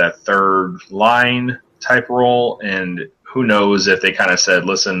push down to that third line type role. And who knows if they kind of said,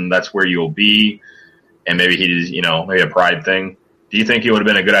 listen, that's where you'll be. And maybe he's, maybe a pride thing. Do you think it would have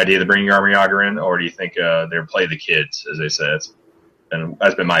been a good idea to bring Jaromir Jagr in, or do you think they'll play the kids, as they said? And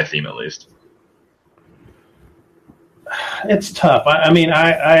that's been my theme, at least. It's tough. I mean,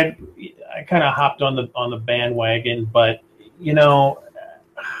 I kind of hopped on the bandwagon, but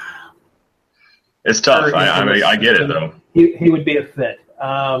it's tough. I get it though. He would be a fit.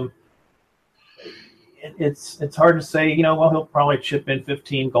 It's hard to say. He'll probably chip in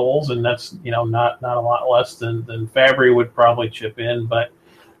 15 goals, and that's not a lot less than Fabry would probably chip in. But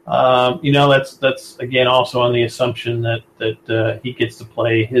that's again also on the assumption that he gets to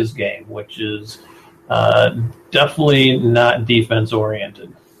play his game, which is definitely not defense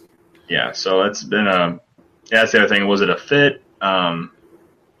oriented. Yeah, so that's been that's the other thing. Was it a fit?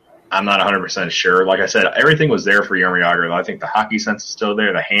 I'm not 100% sure. Like I said, everything was there for Jaromir Jagr. I think the hockey sense is still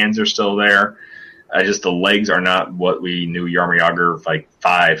there. The hands are still there. Just the legs are not what we knew Jaromir Jagr like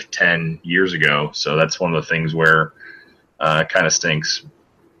 5-10 years ago. So that's one of the things where it kind of stinks.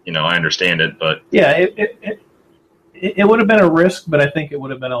 I understand it, but yeah, it would have been a risk, but I think it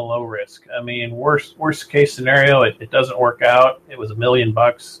would have been a low risk. I mean, worst case scenario, it doesn't work out. It was $1 million.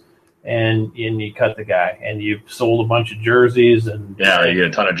 And you cut the guy, and you've sold a bunch of jerseys, and you get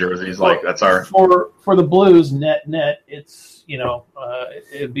a ton of jerseys. That's our for the Blues net. It's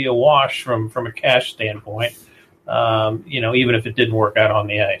it'd be a wash from a cash standpoint. Even if it didn't work out on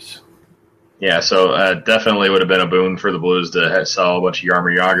the ice. Yeah, so definitely would have been a boon for the Blues to sell a bunch of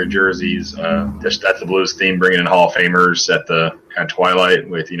Jaromir Jagr jerseys. That's the Blues theme, bringing in Hall of Famers at the kind of twilight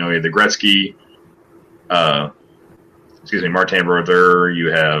with the Gretzky. Martin Brodeur.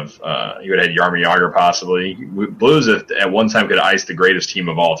 You have you would have had Jaromir Jagr possibly. Blues at one time could ice the greatest team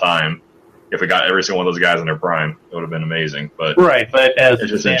of all time. If we got every single one of those guys in their prime, it would have been amazing. But as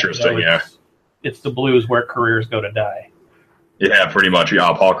it's just interesting. It's the Blues where careers go to die. Yeah, pretty much.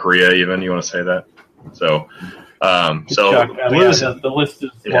 Yeah, Paul Kariya, even, you want to say that? So, Blues. The list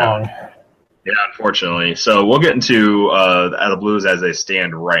is long. Yeah, unfortunately. So we'll get into the Blues as they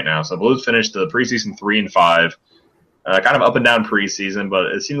stand right now. So Blues finished the preseason 3-5, kind of up and down preseason, but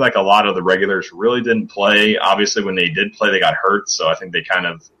it seemed like a lot of the regulars really didn't play. Obviously, when they did play, they got hurt. So I think they kind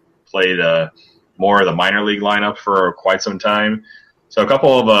of played more of the minor league lineup for quite some time. So a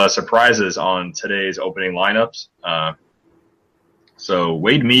couple of surprises on today's opening lineups. So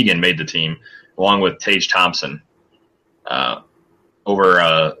Wade Megan made the team along with Tage Thompson. Sammy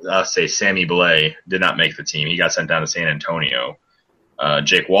Blais did not make the team. He got sent down to San Antonio.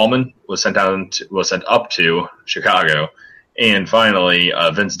 Jake Wallman was sent up to Chicago, and finally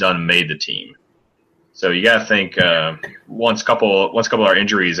Vince Dunn made the team. So you got to think once a couple of our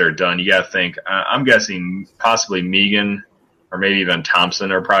injuries are done, you got to think. I'm guessing possibly Megan or maybe even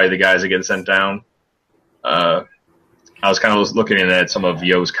Thompson are probably the guys that get sent down. I was kind of looking at some of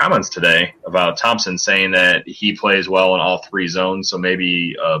Yo's comments today about Thompson saying that he plays well in all three zones, so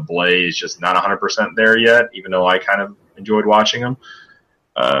maybe Blais is just not 100% there yet, even though I kind of enjoyed watching him.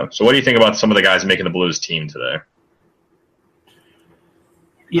 So what do you think about some of the guys making the Blues team today?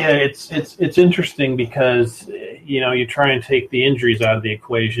 Yeah, it's interesting because, you try and take the injuries out of the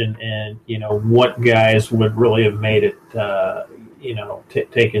equation and, what guys would really have made it,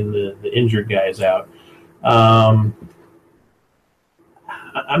 taking the injured guys out.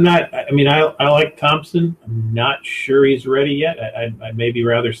 I like Thompson. I'm not sure he's ready yet. I'd maybe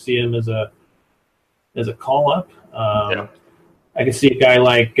rather see him as a call up. I can see a guy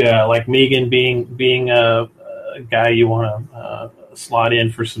like Megan being a guy you want to slot in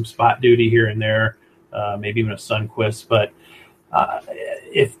for some spot duty here and there, maybe even a Sundqvist. But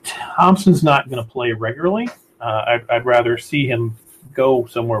if Thompson's not going to play regularly, I'd rather see him go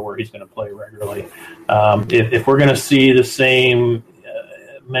somewhere where he's going to play regularly. If we're going to see the same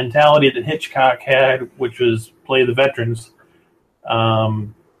mentality that Hitchcock had, which was play the veterans,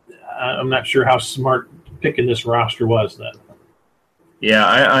 I'm not sure how smart picking this roster was then. Yeah,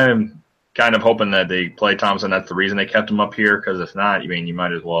 I'm kind of hoping that they play Thompson. That's the reason they kept him up here, because if not, you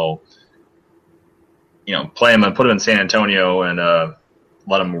might as well play him and put him in San Antonio and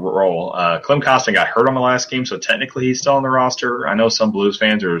let him roll. Clem Costin got hurt on the last game, so technically he's still on the roster. I know some Blues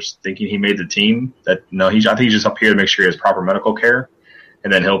fans are thinking he made the team. I think he's just up here to make sure he has proper medical care.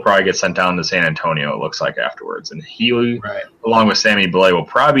 And then he'll probably get sent down to San Antonio, it looks like, afterwards. And he, along with Sammy Blais, will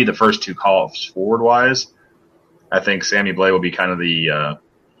probably be the first two call-ups forward-wise. I think Sammy Blais will be kind of the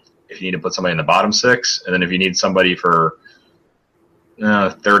if you need to put somebody in the bottom six. And then if you need somebody for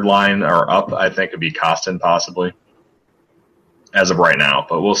third line or up, I think it would be Costin possibly as of right now.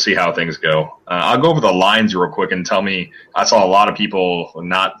 But we'll see how things go. I'll go over the lines real quick and tell me. I saw a lot of people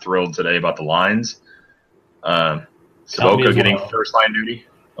not thrilled today about the lines. Saboka getting first-line duty.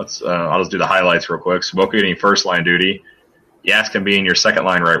 I'll just do the highlights real quick. Saboka getting first-line duty. Yaskin being your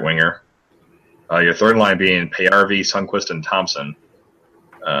second-line right winger. Your third line being Payarvi, Sundqvist, and Thompson.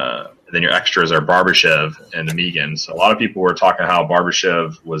 And then your extras are Barbashev and the Megans. A lot of people were talking how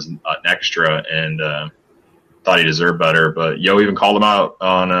Barbashev was an extra and thought he deserved better. But Yo even called him out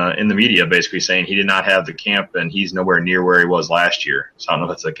on in the media, basically saying he did not have the camp and he's nowhere near where he was last year. So I don't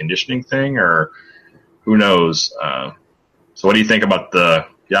know if that's a conditioning thing or who knows. So what do you think about I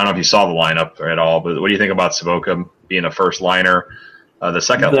don't know if you saw the lineup at all, but what do you think about Saboka being a first liner? The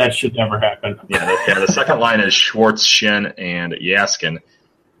second that should never happen. The second line is Schwartz, Shin, and Yaskin,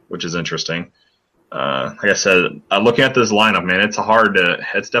 which is interesting. Like I said, looking at this lineup, man,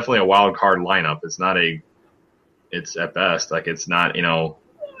 it's definitely a wild card lineup. It's at best, it's not,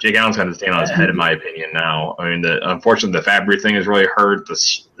 Jake Allen's going to stand on his head in my opinion now. I mean, unfortunately the Fabry thing has really hurt. The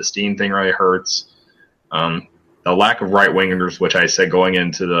Steen thing really hurts. The lack of right wingers, which I said going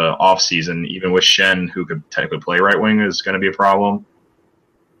into the off season, even with Shen, who could technically play right wing, is going to be a problem.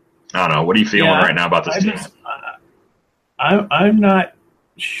 I don't know. What are you feeling right now about this team? I'm not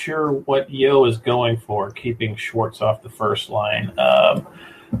sure what Yo is going for, keeping Schwartz off the first line.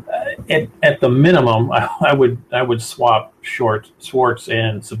 At the minimum, I would swap Schwartz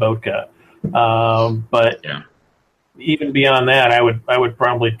and Sabotka. But even beyond that, I would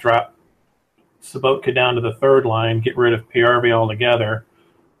probably drop Sabotka down to the third line, get rid of PRV altogether.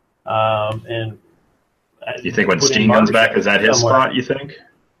 And you think when Steen comes back, is that his spot, you think?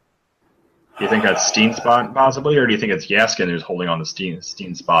 Do you think that's Steen's spot possibly, or do you think it's Yaskin who's holding on the Steen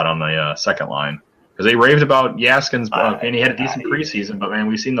spot on the second line? Because they raved about Yaskins, and he had a decent preseason, but, man,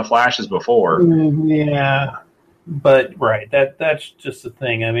 we've seen the flashes before. Yeah. But, right, that's just the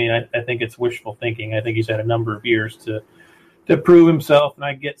thing. I mean, I think it's wishful thinking. I think he's had a number of years to prove himself, and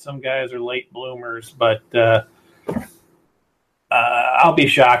I get some guys are late bloomers, but I'll be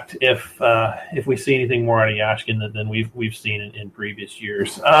shocked if we see anything more out of Yashkin than we've seen in previous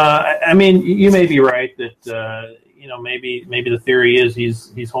years. I mean, you may be right that maybe the theory is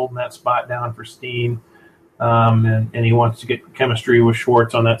he's holding that spot down for steam, and he wants to get chemistry with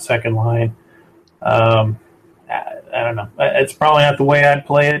Schwartz on that second line. I don't know. It's probably not the way I'd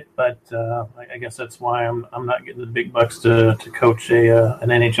play it, but I guess that's why I'm not getting the big bucks to coach an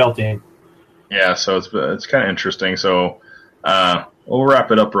NHL team. Yeah, so it's kind of interesting. So we'll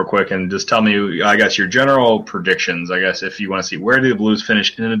wrap it up real quick and just tell me, I guess, your general predictions. I guess if you want to see where do the Blues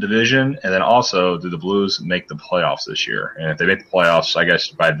finish in a division, and then also do the Blues make the playoffs this year? And if they make the playoffs, I guess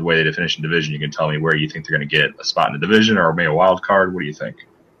by the way they finish in division, you can tell me where you think they're going to get a spot in the division or maybe a wild card. What do you think?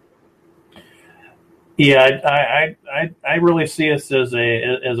 Yeah, I really see us as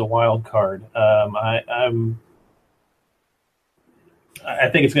a wild card. I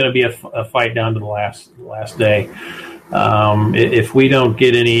think it's going to be a fight down to the last day. If we don't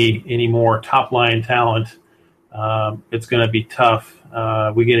get any more top line talent, it's going to be tough.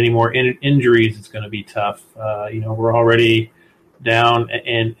 We get any more injuries, it's going to be tough. We're already down,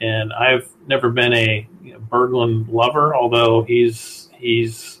 and I've never been a Berglund lover, although he's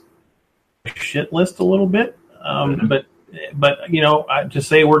shit list a little bit. But to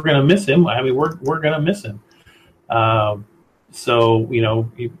say we're going to miss him, I mean, we're going to miss him. So,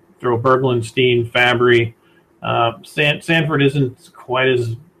 you throw Berglund, Steen, Fabry. Sanford isn't quite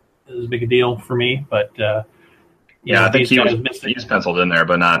as big a deal for me, but I think he's penciled in there,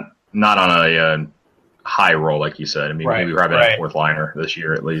 but not on a high roll, like you said. I mean, maybe probably a fourth liner this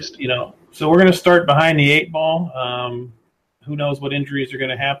year at least. So we're going to start behind the 8 ball. Who knows what injuries are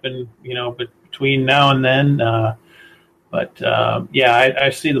going to happen, between now and then. I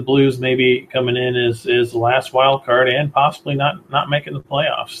see the Blues maybe coming in as the last wild card and possibly not making the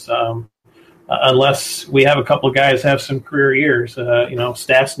playoffs, unless we have a couple of guys have some career years.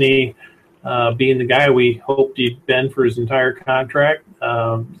 Stastny being the guy we hoped he'd been for his entire contract.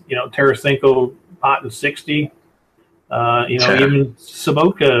 Tarasenko potting 60. Even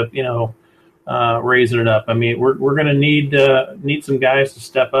Sobotka, raising it up. I mean, we're going to need some guys to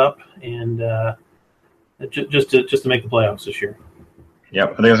step up and just to make the playoffs this year.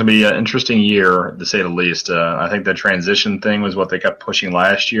 Yep, I think it's going to be an interesting year, to say the least. I think the transition thing was what they kept pushing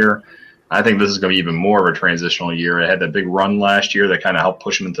last year. I think this is going to be even more of a transitional year. It had that big run last year that kind of helped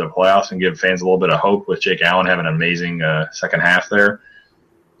push them into the playoffs and give fans a little bit of hope with Jake Allen having an amazing second half there.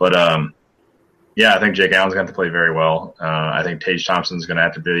 But, I think Jake Allen's going to have to play very well. I think Tage Thompson's going to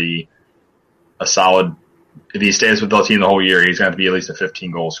have to be a solid – if he stays with the team the whole year, he's going to have to be at least a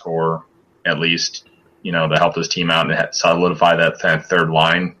 15-goal scorer at least, to help this team out and solidify that third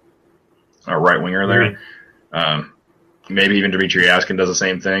line, right winger there. Mm-hmm. Maybe even Dmitry Yaskin does the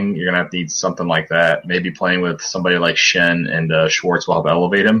same thing. You're going to have to need something like that. Maybe playing with somebody like Shen and Schwartz will help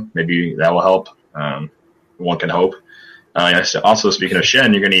elevate him. Maybe that will help. One can hope. Also, speaking of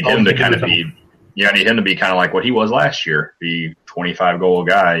Shen, you're going to need him to kind of be – you need him to be kind of like what he was last year, be 25-goal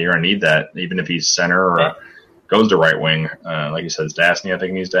guy. You're going to need that, even if he's center or goes to right wing. Like you said, Stastny, I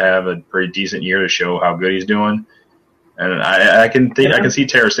think, needs to have a pretty decent year to show how good he's doing. And I can see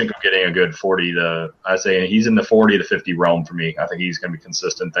Tarasenko getting a good 40 to – I say he's in the 40 to 50 realm for me. I think he's going to be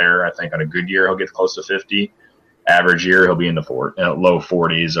consistent there. I think on a good year he'll get close to 50. Average year he'll be in the low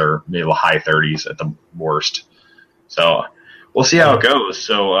 40s or maybe high 30s at the worst. So we'll see how it goes.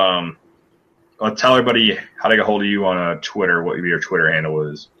 So I'll tell everybody how to get a hold of you on Twitter, what your Twitter handle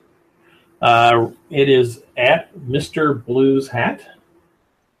is. It is at Mr. Blues Hat.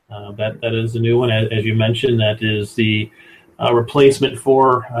 That is the new one, as you mentioned. That is the replacement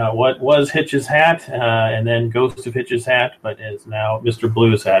for what was Hitch's hat, and then Ghost of Hitch's hat, but is now Mr.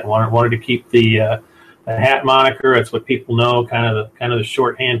 Blues Hat. Wanted to keep the hat moniker. It's what people know, kind of the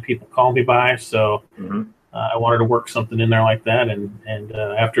shorthand people call me by. So I wanted to work something in there like that. And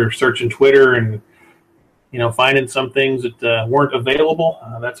after searching Twitter and finding some things that weren't available,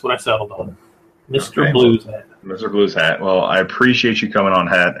 that's what I settled on. Mr. Blues Hat. Mr. Blues Hat. Well, I appreciate you coming on,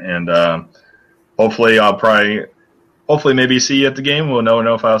 Hat, and hopefully hopefully maybe see you at the game. We'll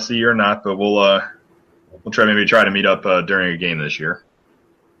know if I'll see you or not, but we'll try to meet up during a game this year.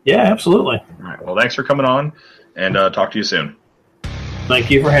 Yeah, absolutely. All right. Well, thanks for coming on, and talk to you soon.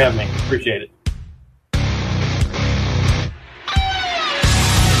 Thank you for having me. Appreciate it.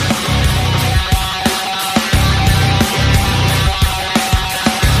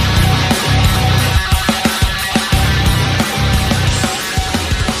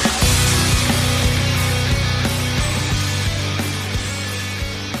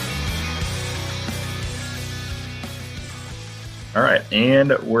 All right,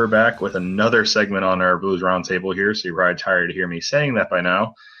 and we're back with another segment on our Blues Roundtable here, so you're probably tired to hear me saying that by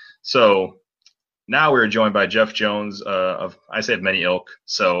now. So now we're joined by Jeff Jones of many ilk.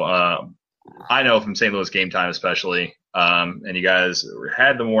 So I know from St. Louis Game Time especially, and you guys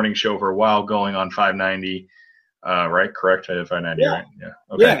had the morning show for a while going on 590, right? Correct? I did 590, right? Yeah.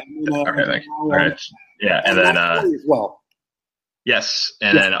 Okay. Yeah. Okay, thanks. All right. Yeah, and then as well. yes,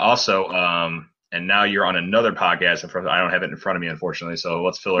 and then also and now you're on another podcast. I don't have it in front of me, unfortunately. So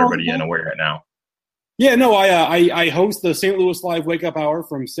let's fill everybody in away right now. Yeah, no, I host the St. Louis Live Wake Up Hour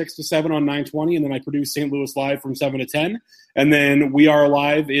from 6 to 7 on 920, and then I produce St. Louis Live from 7 to 10. And then We Are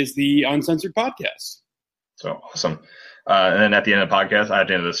Live is the uncensored podcast. So awesome. And then at the end of the podcast, at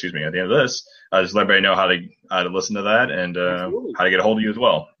the end of this, just let everybody know how to listen to that and how to get a hold of you as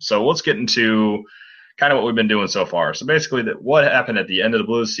well. So let's get into kind of what we've been doing so far. So basically, what happened at the end of the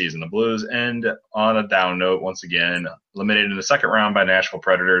Blues season? The Blues end on a down note once again, eliminated in the second round by Nashville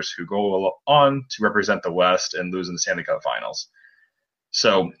Predators, who go on to represent the West and lose in the Stanley Cup Finals.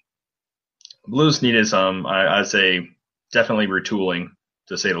 So Blues needed some, I'd say, definitely retooling,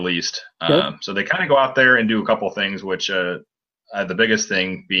 to say the least. Sure. So they kind of go out there and do a couple things, which the biggest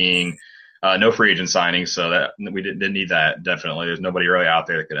thing being no free agent signings. So that we didn't need that, definitely. There's nobody really out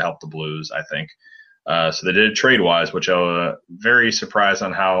there that could help the Blues, I think. So they did trade-wise, which I was very surprised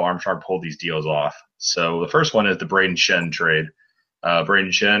on how Armstrong pulled these deals off. So the first one is the Braden Shen trade.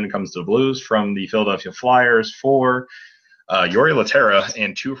 Braden Shen comes to the Blues from the Philadelphia Flyers for Yuri Laterra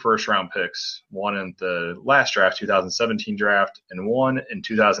and 2 first-round picks, one in the last draft, 2017 draft, and one in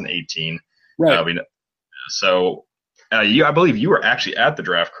 2018. Right. I believe you were actually at the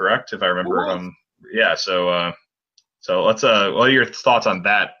draft, correct? If I remember. Yeah. So let's. What are your thoughts on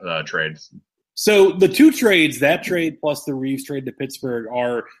that trade? So the two trades, that trade plus the Reeves trade to Pittsburgh,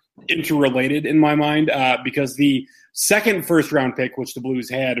 are interrelated in my mind because the second first-round pick, which the Blues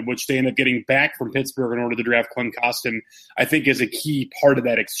had, which they ended up getting back from Pittsburgh in order to draft Clint Costin, I think is a key part of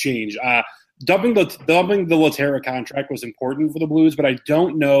that exchange. Dumping the Laterra contract was important for the Blues, but I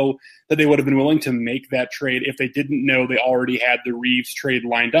don't know that they would have been willing to make that trade if they didn't know they already had the Reeves trade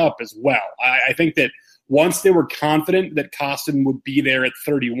lined up as well. I think that once they were confident that Costin would be there at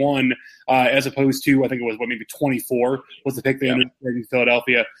 31, as opposed to, I think it was, maybe 24 was the pick they ended up in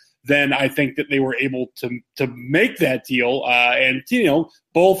Philadelphia, then I think that they were able to make that deal and,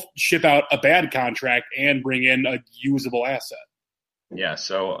 both ship out a bad contract and bring in a usable asset. Yeah,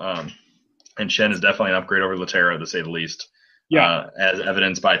 so and Shen is definitely an upgrade over Laterra, to say the least. Yeah. As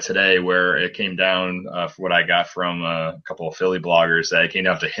evidenced by today, where it came down for what I got from a couple of Philly bloggers, that it came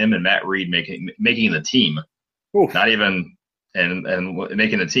down to him and Matt Reed making the team. Oof. Not even and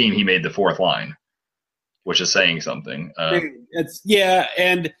making the team, he made the fourth line, which is saying something.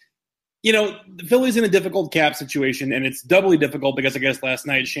 And the Phillies in a difficult cap situation, and it's doubly difficult because I guess last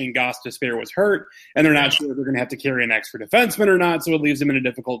night Shane Gostisbehere was hurt, and they're not sure if they're going to have to carry an extra defenseman or not, so it leaves them in a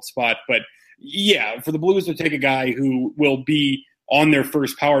difficult spot. But yeah, for the Blues to take a guy who will be on their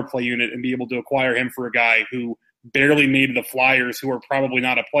first power play unit and be able to acquire him for a guy who barely made the Flyers, who are probably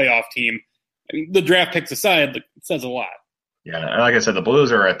not a playoff team, I mean, the draft picks aside, it says a lot. Yeah, like I said, the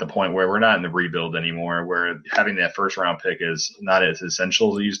Blues are at the point where we're not in the rebuild anymore, where having that first-round pick is not as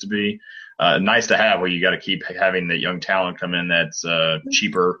essential as it used to be. Nice to have, where you got to keep having the young talent come in that's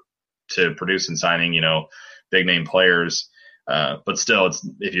cheaper to produce and signing, big-name players. But still,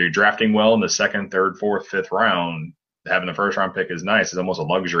 if you're drafting well in the second, third, fourth, fifth round, having the first-round pick is nice. It's almost a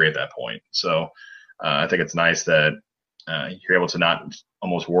luxury at that point. So I think it's nice that you're able to not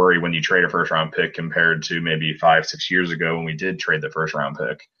almost worry when you trade a first-round pick compared to maybe 5-6 years ago when we did trade the first-round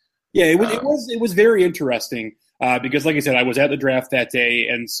pick. Yeah, it was very interesting because, like I said, I was at the draft that day,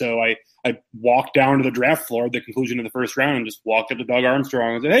 and so I walked down to the draft floor at the conclusion of the first round and just walked up to Doug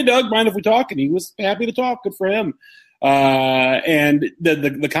Armstrong and said, "Hey, Doug, mind if we talk?" And he was happy to talk. Good for him. And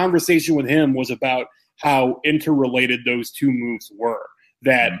the conversation with him was about how interrelated those two moves were.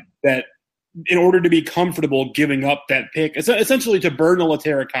 That in order to be comfortable giving up that pick, essentially to burn the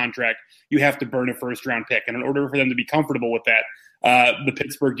Laterra contract, you have to burn a first-round pick. And in order for them to be comfortable with that, the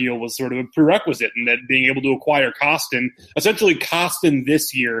Pittsburgh deal was sort of a prerequisite, and that being able to acquire Costin, essentially Costin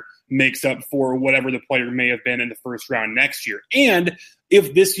this year makes up for whatever the player may have been in the first round next year. And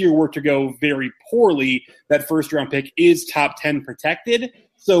if this year were to go very poorly, that first-round pick is top 10 protected.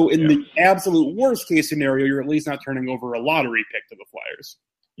 So in the absolute worst-case scenario, you're at least not turning over a lottery pick to the Flyers.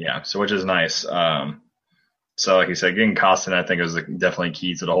 Yeah, so which is nice. So like you said, getting Costin, I think, is definitely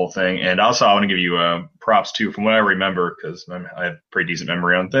key to the whole thing. And also, I want to give you props, too, from what I remember, because I have pretty decent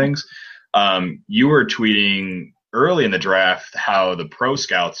memory on things. You were tweeting early in the draft how the pro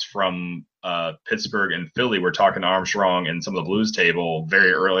scouts from Pittsburgh and Philly were talking to Armstrong and some of the Blues table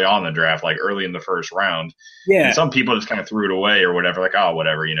very early on in the draft, like early in the first round. Yeah. And some people just kind of threw it away or whatever, like, oh,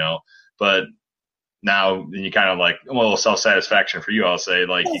 whatever, But now you kind of like, well, a little self-satisfaction for you, I'll say.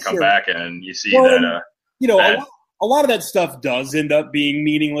 Like, you come back and you see that a lot of that stuff does end up being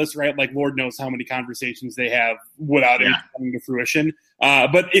meaningless, right? Like, Lord knows how many conversations they have without it coming to fruition.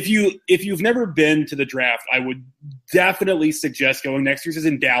 But if you've never been to the draft, I would definitely suggest going. Next year's is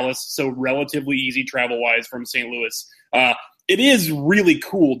in Dallas, so relatively easy travel-wise from St. Louis. It is really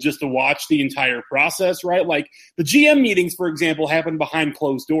cool just to watch the entire process, right? Like, the GM meetings, for example, happen behind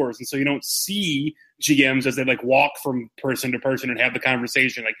closed doors, and so you don't see GMs as they like walk from person to person and have the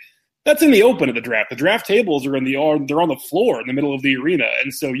conversation. Like, that's in the open of the draft. The draft tables are they're on the floor in the middle of the arena,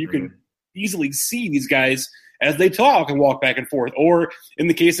 and so you can easily see these guys as they talk and walk back and forth. Or in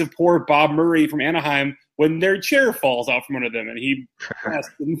the case of poor Bob Murray from Anaheim, when their chair falls out from under them and he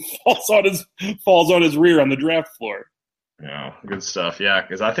falls on his rear on the draft floor. Yeah, good stuff. Yeah,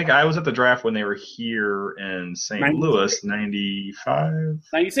 because I think I was at the draft when they were here in St. Louis, 95?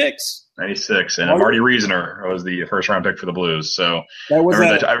 96. 96, and Marty Reasoner was the first round pick for the Blues. So that was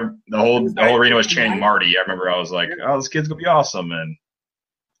the whole arena was chanting Marty. I remember I was like, oh, this kid's going to be awesome. And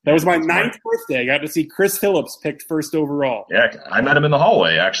that was my 9th birthday. I got to see Chris Phillips picked first overall. Yeah, I met him in the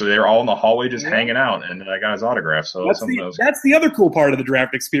hallway. Actually, they were all in the hallway just hanging out, and I got his autograph. So that's the other cool part of the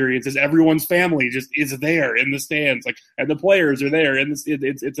draft experience is everyone's family just is there in the stands, like, and the players are there, and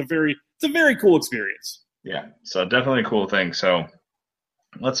it's a very cool experience. Yeah, so definitely a cool thing. So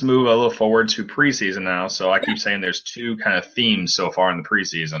let's move a little forward to preseason now. So I keep saying there's two kind of themes so far in the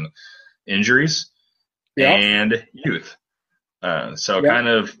preseason: injuries and youth. Kind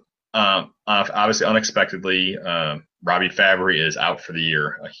of obviously unexpectedly, Robbie Fabry is out for the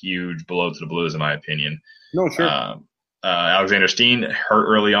year. A huge blow to the Blues, in my opinion. No, sure. Alexander Steen hurt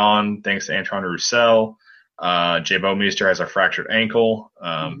early on, thanks to Antoine Roussel. Jay Bouwmeester has a fractured ankle,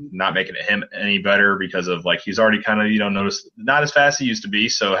 not making him any better because of he's already kind of noticed not as fast as he used to be.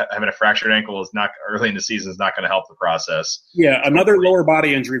 So having a fractured ankle is not early in the season is not going to help the process. Yeah, another lower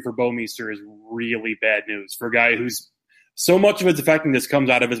body injury for Bouwmeester is really bad news for a guy who's so much of its effectiveness comes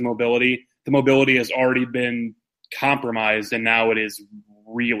out of his mobility. The mobility has already been compromised, and now it is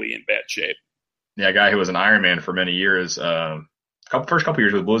really in bad shape. Yeah, a guy who was an Ironman for many years. First couple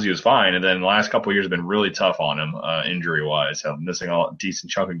years with the Blues, he was fine, and then the last couple of years have been really tough on him injury-wise, missing a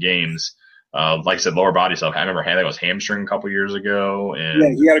decent chunk of games. Like I said, lower body stuff. I remember that was hamstring a couple of years ago.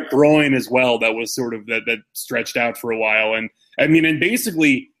 And he had a groin as well that was sort of that stretched out for a while. And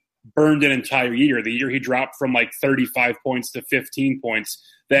basically burned an entire year. The year he dropped from 35 points to 15 points,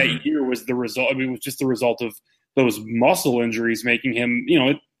 that year was the result. It was just the result of those muscle injuries making him,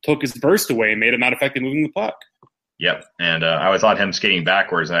 it took his burst away and made him not effective moving the puck. Yep. And I always thought him skating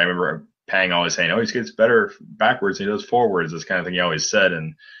backwards. And I remember Pang always saying, he skates better backwards than he does forwards. This kind of thing he always said.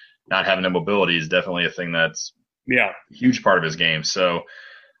 And not having the mobility is definitely a thing that's a huge part of his game. So,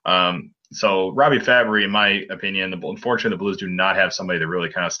 Robbie Fabry, in my opinion, unfortunately, the Blues do not have somebody to really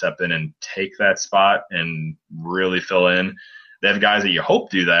kind of step in and take that spot and really fill in. They have guys that you hope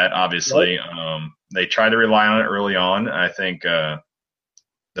do that, obviously. Right. They tried to rely on it early on. I think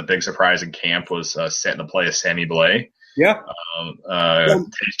the big surprise in camp was setting the play of Sammy Blais. Yeah.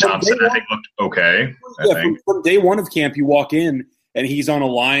 Tage Thompson, I think, looked okay. From day one of camp, you walk in, and he's on a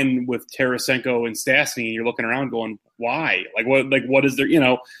line with Tarasenko and Stastny, and you're looking around going, why? What is there?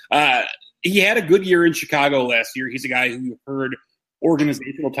 He had a good year in Chicago last year. He's a guy who heard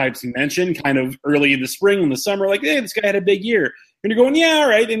organizational types mention kind of early in the spring and the summer, hey, this guy had a big year. And you're going, yeah, all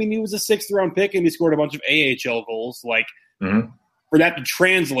right. He was a 6th-round pick, and he scored a bunch of AHL goals. For that to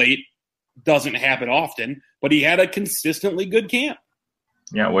translate doesn't happen often, but he had a consistently good camp.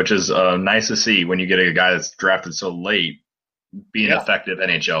 Yeah, which is nice to see when you get a guy that's drafted so late being an effective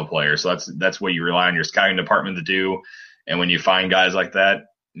NHL player. So that's what you rely on your scouting department to do. And when you find guys like that,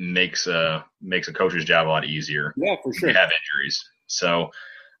 makes a coach's job a lot easier. Yeah, for sure. If you have injuries. So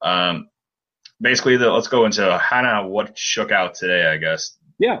basically, let's go into kind of what shook out today, I guess.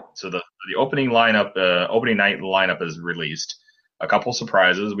 Yeah. So the opening night lineup is released. A couple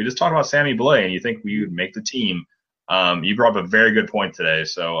surprises. We just talked about Sammy Blais, and you think we would make the team. You brought up a very good point today.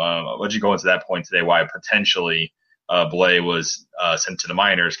 So I'll let you go into that point today, why potentially Blais was sent to the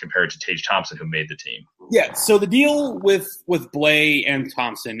minors compared to Tage Thompson, who made the team. Yeah, so the deal with Blais and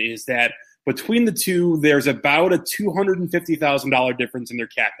Thompson is that between the two, there's about a $250,000 difference in their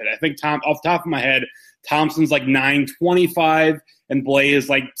cap hit. I think off the top of my head, Thompson's $925 and Blais is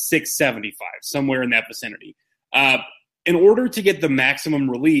 $675, somewhere in that vicinity. In order to get the maximum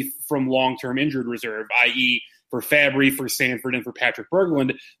relief from long-term injured reserve, i.e. for Fabry, for Sanford, and for Patrick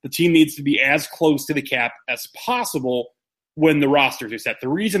Berglund. The team needs to be as close to the cap as possible when the rosters are set. The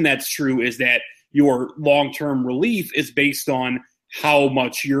reason that's true is that your long-term relief is based on how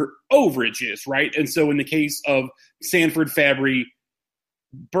much your overage is, right? And so in the case of Sanford, Fabry,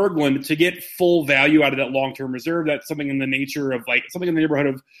 Berglund, to get full value out of that long-term reserve, that's something in the nature of like something in the neighborhood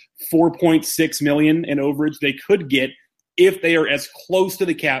of $4.6 million in overage they could get if they are as close to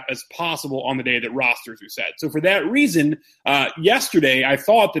the cap as possible on the day that rosters are set. So for that reason, yesterday I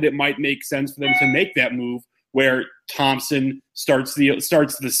thought that it might make sense for them to make that move where Thompson starts the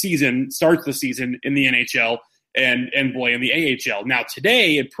season in the NHL and Blay in the AHL. Now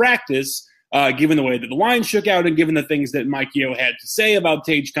today in practice, given the way that the line shook out and given the things that Mike Yeo had to say about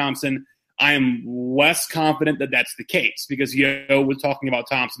Tage Thompson, I am less confident that that's the case because Yeo was talking about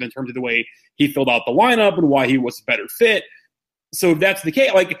Thompson in terms of the way he filled out the lineup and why he was a better fit. So if that's the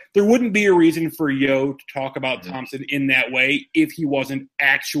case, like there wouldn't be a reason for Yeo to talk about Thompson in that way if he wasn't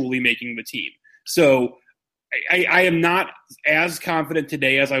actually making the team. So I am not as confident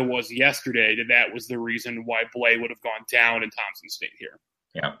today as I was yesterday that was the reason why Blay would have gone down and Thompson stayed here.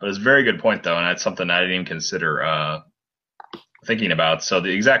 Yeah, but it's a very good point, though, and that's something I didn't even consider thinking about. So the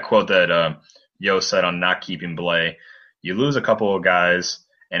exact quote that Yeo said on not keeping Blay, you lose a couple of guys,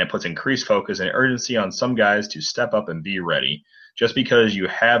 and it puts increased focus and urgency on some guys to step up and be ready. Just because you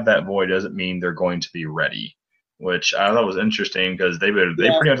have that void doesn't mean they're going to be ready, which I thought was interesting because they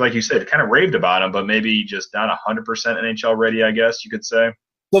pretty much, like you said, kind of raved about him, but maybe just not 100% NHL ready, I guess you could say.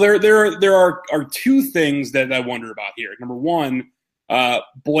 Well, there are two things that I wonder about here. Number one,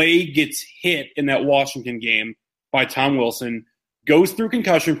 Blay gets hit in that Washington game by Tom Wilson, goes through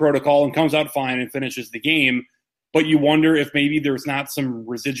concussion protocol and comes out fine and finishes the game. But you wonder if maybe there's not some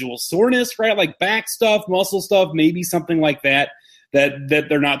residual soreness, right? Like back stuff, muscle stuff, maybe something like that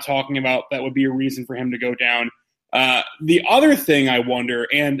they're not talking about. That would be a reason for him to go down. The other thing I wonder,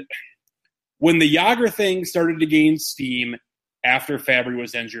 and when the Jágr thing started to gain steam after Fabry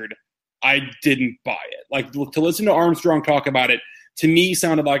was injured, I didn't buy it. Like to listen to Armstrong talk about it, to me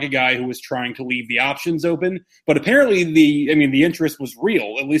sounded like a guy who was trying to leave the options open. But apparently the interest was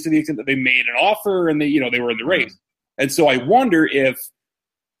real, at least to the extent that they made an offer and they were in the race. And so I wonder if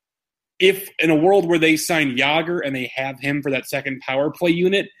in a world where they sign Jágr and they have him for that second power play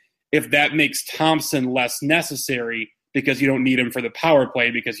unit, if that makes Thompson less necessary because you don't need him for the power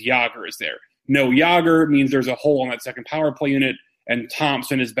play because Jágr is there. No Jágr means there's a hole on that second power play unit, and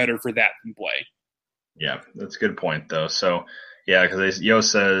Thompson is better for that than Blay. Yeah, that's a good point, though. So, yeah, because Yeo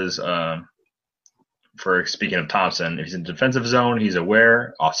says, for speaking of Thompson, if he's in the defensive zone, he's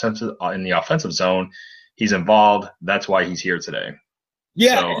aware. In the offensive zone, he's involved. That's why he's here today.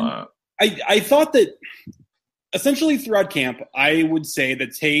 Yeah, so, I thought that essentially throughout camp, I would say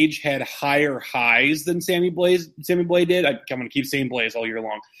that Tage had higher highs than Sammy Blay did. I'm going to keep saying Blaze all year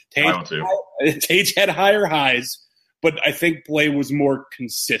long. Tage had higher highs, but I think Blay was more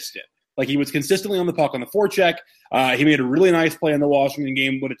consistent. Like he was consistently on the puck on the forecheck. He made a really nice play in the Washington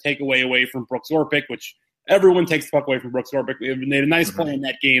game with a takeaway away from Brooks Orpik, which everyone takes the puck away from Brooks Orpik. They made a nice play in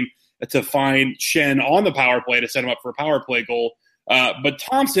that game to find Schenn on the power play to set him up for a power play goal. But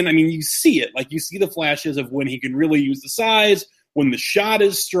Thompson, you see it. Like you see the flashes of when he can really use the size, when the shot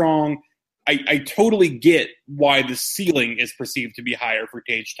is strong. I totally get why the ceiling is perceived to be higher for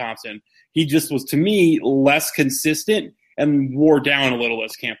Tage Thompson. He just was, to me, less consistent and wore down a little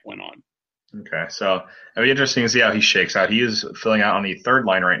as camp went on. Okay, so it'll be interesting to see how he shakes out. He is filling out on the third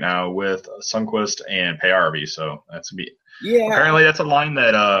line right now with Sundqvist and Payarvi, so apparently that's a line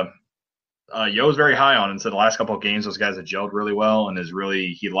that Yeo's very high on, and so the last couple of games those guys have gelled really well, and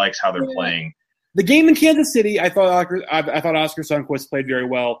he likes how they're playing. The game in Kansas City, I thought Oscar Sundqvist played very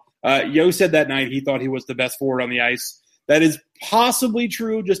well. Yeo said that night he thought he was the best forward on the ice. That is possibly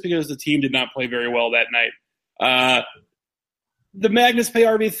true, just because the team did not play very well that night. The Magnus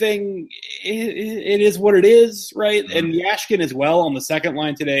Payarvi thing, it is what it is, right? Mm-hmm. And Yashkin as well on the second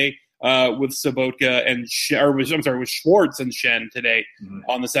line today with Sobotka and with Schwartz and Schenn today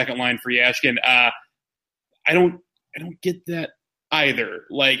on the second line for Yashkin. I don't get that either.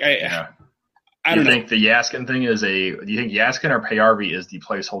 Like I don't think the Yaskin thing is do you think Yaskin or Payarvi is the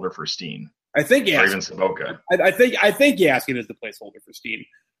placeholder for Steen? I think Yaskin. Or even Sobotka. I think Yaskin is the placeholder for Steen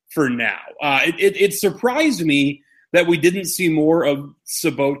for now. It surprised me that we didn't see more of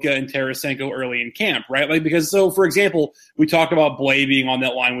Sobotka and Tarasenko early in camp, right? Like for example, we talked about Blay being on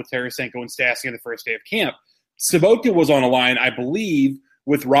that line with Tarasenko and Stastny on the first day of camp. Sobotka was on a line, I believe,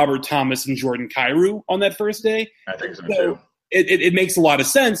 with Robert Thomas and Jordan Kyrou on that first day. I think so too. It makes a lot of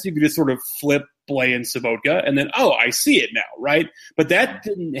sense. You could just sort of flip Blay and Sobotka, and then, I see it now, right? But that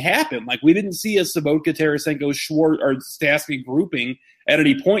didn't happen. Like, we didn't see a Sobotka, Tarasenko, Schwartz, or Stastny grouping at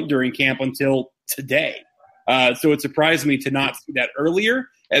any point during camp until today. So it surprised me to not see that earlier.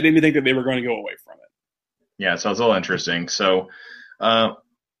 It made me think that they were going to go away from it. Yeah, so it's a little interesting. So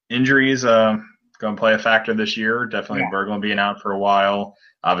injuries going to play a factor this year. Definitely Berglund being out for a while.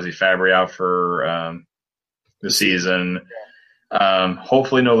 Obviously Fabry out for the season.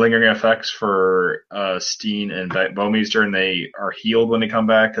 Hopefully no lingering effects for Steen and Bouwmeester, and they are healed when they come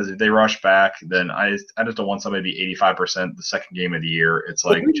back, because if they rush back, then I just don't want somebody to be 85% the second game of the year. It's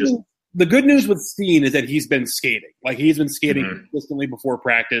like the good news with Steen is that he's been skating. Like, he's been skating consistently before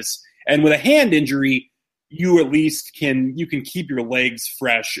practice. And with a hand injury, you at least can keep your legs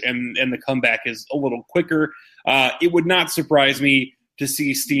fresh, and the comeback is a little quicker. It would not surprise me to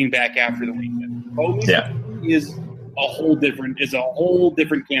see Steen back after the weekend. Is a whole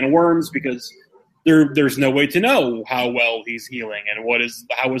different can of worms, because there's no way to know how well he's healing and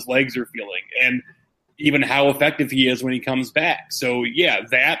how his legs are feeling, and even how effective he is when he comes back. So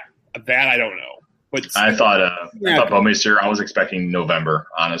that I don't know. But I thought Bouwmeester, I was expecting November.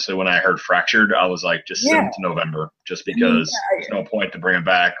 Honestly, when I heard fractured, I was like, just send him to November, just because there's no point to bring him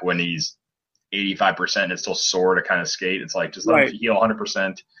back when he's 85% and it's still sore to kind of skate. It's like, just let him heal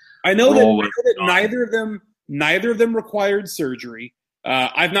 100%. I know that neither of them required surgery.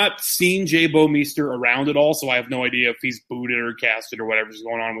 I've not seen Jay Bouwmeester around at all, so I have no idea if he's booted or casted or whatever's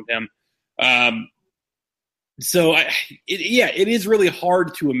going on with him. It is really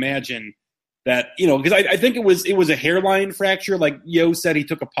hard to imagine that, because I think it was a hairline fracture. Like Yo said, he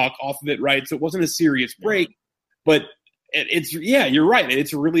took a puck off of it, right? So it wasn't a serious break, but you're right.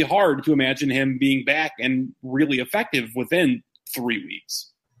 It's really hard to imagine him being back and really effective within 3 weeks.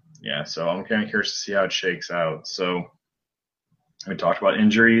 Yeah, so I'm kind of curious to see how it shakes out. So we talked about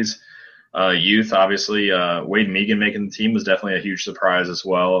injuries. Youth, obviously, Wade Megan making the team was definitely a huge surprise as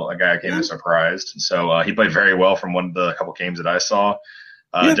well. A guy I came surprised. So he played very well from a couple games that I saw.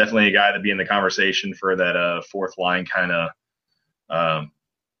 Definitely a guy to be in the conversation for that fourth line kind of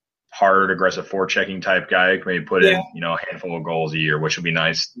hard, aggressive forechecking type guy. Could maybe put in a handful of goals a year, which would be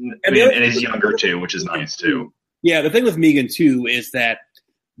nice. And he's younger too, which is nice too. Yeah, the thing with Megan too is that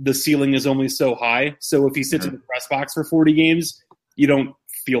the ceiling is only so high. So if he sits in the press box for 40 games, you don't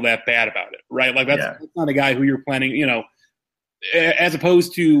feel that bad about it, right? Like that's not a guy who you're planning, as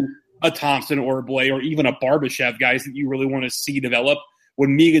opposed to a Thompson or a Blay or even a Barbashev, guys that you really want to see develop.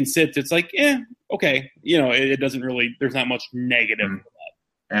 When Megan sits, it's like, okay. It doesn't really, there's not much negative.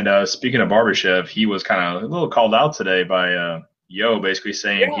 And speaking of Barbashev, he was kind of a little called out today by Yo, basically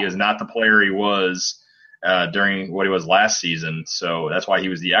saying he is not the player he was during what he was last season. So that's why he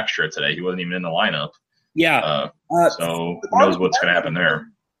was the extra today. He wasn't even in the lineup. Yeah. So who knows what's going to happen there.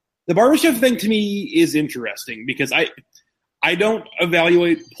 The Barbashev thing to me is interesting because I don't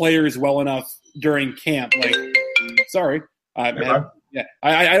evaluate players well enough during camp. Like, sorry. I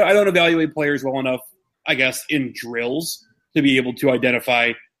don't evaluate players well enough, I guess, in drills to be able to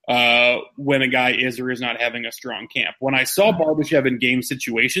identify when a guy is or is not having a strong camp. When I saw Barbashev in game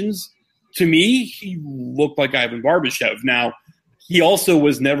situations, to me, he looked like Ivan Barbashev. Now, he also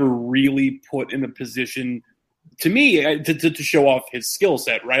was never really put in a position, to me, to show off his skill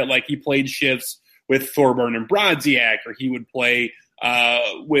set, right? Like, he played shifts with Thorburn and Brodziak, or he would play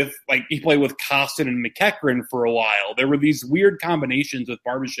with Kostin and McEachran for a while. There were these weird combinations with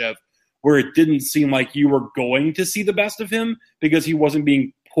Barbashev where it didn't seem like you were going to see the best of him because he wasn't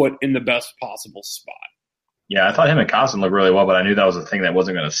being put in the best possible spot. Yeah, I thought him and Kostin looked really well, but I knew that was a thing that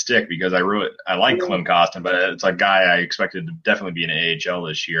wasn't going to stick because I like Klim Kostin, but it's a guy I expected to definitely be in AHL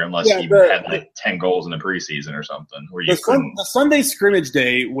this year unless he had like 10 goals in the preseason or something. Where you the Sunday scrimmage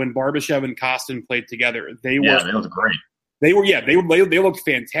day when Barbashev and Kostin played together, they looked great. They looked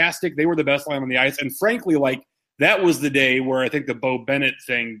fantastic. They were the best line on the ice, and frankly, like that was the day where I think the Bo Bennett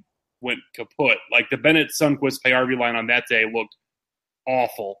thing went kaput. Like the Bennett Sundqvist Payarvi line on that day looked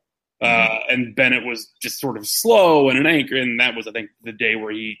awful. And Bennett was just sort of slow and an anchor, and that was, I think, the day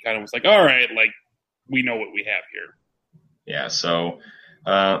where he kind of was like, all right, like, we know what we have here. Yeah, so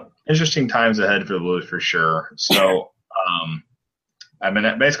interesting times ahead for the Blues for sure. So I've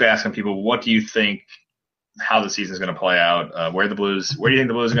been basically asking people, what do you think how the season is going to play out? Where do you think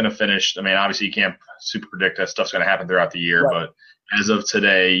the Blues are going to finish? I mean, obviously you can't super predict that stuff's going to happen throughout the year, but as of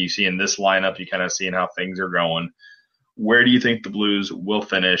today, you see in this lineup, you kind of seeing how things are going. Where do you think the Blues will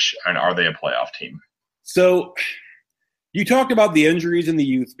finish, and are they a playoff team? So you talked about the injuries and the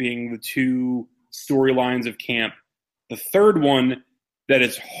youth being the two storylines of camp. The third one that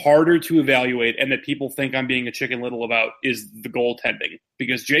is harder to evaluate and that people think I'm being a chicken little about is the goaltending,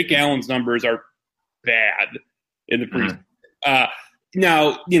 because Jake Allen's numbers are bad in the preseason.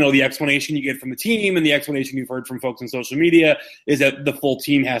 Now, the explanation you get from the team and the explanation you've heard from folks on social media is that the full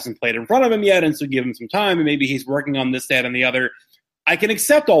team hasn't played in front of him yet, and so give him some time, and maybe he's working on this, that, and the other. I can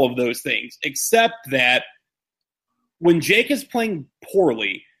accept all of those things, except that when Jake is playing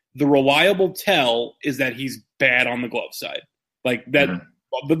poorly, the reliable tell is that he's bad on the glove side. Like that,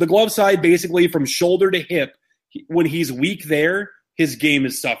 the glove side, basically from shoulder to hip, when he's weak there, his game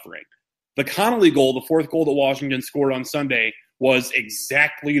is suffering. The Connolly goal, the fourth goal that Washington scored on Sunday, was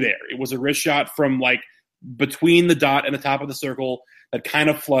exactly there. It was a wrist shot from like between the dot and the top of the circle that kind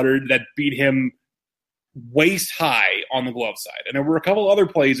of fluttered, that beat him waist high on the glove side. And there were a couple other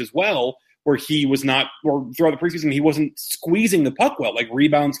plays as well where he was not, or throughout the preseason, he wasn't squeezing the puck well, like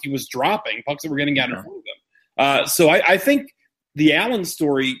rebounds he was dropping, pucks that were getting out in front of him. So I think the Allen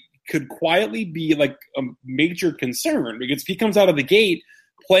story could quietly be like a major concern, because if he comes out of the gate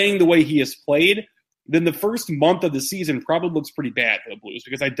playing the way he has played, then the first month of the season probably looks pretty bad for the Blues,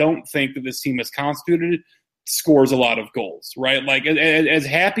 because I don't think that this team is constituted, scores a lot of goals, right? Like as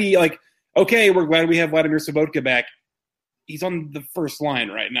happy, like, okay, we're glad we have Vladimir Sobotka back. He's on the first line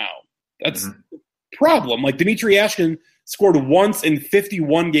right now. That's the problem. Like Dmitry Ashkin scored once in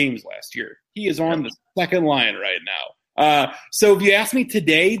 51 games last year. He is on the second line right now. So if you ask me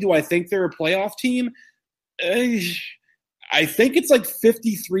today, do I think they're a playoff team? I think it's like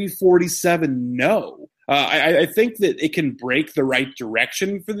 53-47 no. I think that it can break the right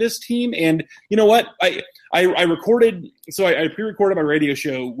direction for this team. And you know what? I recorded – so I pre-recorded my radio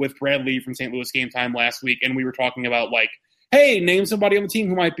show with Brad Lee from St. Louis Game Time last week, and we were talking about like, hey, name somebody on the team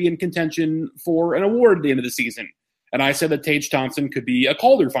who might be in contention for an award at the end of the season. And I said that Tage Thompson could be a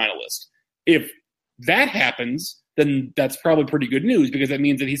Calder finalist. If that happens, then that's probably pretty good news, because that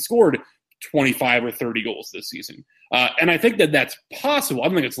means that he scored 25 or 30 goals this season. And I think that that's possible. I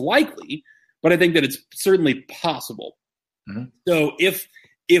don't think it's likely, but I think that it's certainly possible. So if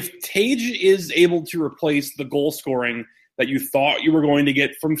Tage is able to replace the goal scoring that you thought you were going to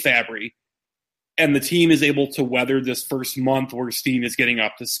get from Fabry, and the team is able to weather this first month where Steen is getting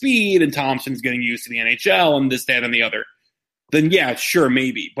up to speed and Thompson's getting used to the NHL and this, that, and the other, then yeah, sure,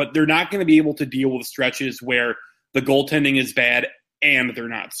 maybe. But they're not going to be able to deal with stretches where the goaltending is bad and they're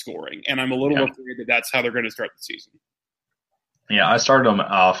not scoring. And I'm a little afraid that that's how they're going to start the season. Yeah, I started them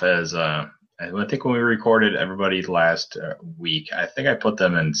off as I think when we recorded everybody last week, I think I put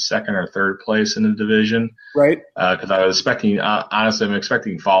them in second or third place in the division. Right. Because I was expecting, honestly, I'm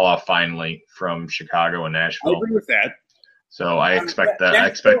expecting fall off finally from Chicago and Nashville. I agree with that. So I expect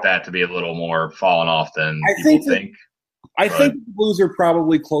that to be a little more falling off than people think. I think the Blues are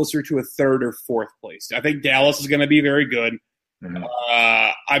probably closer to a third or fourth place. I think Dallas is going to be very good.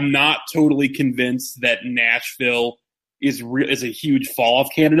 I'm not totally convinced that Nashville is a huge fall-off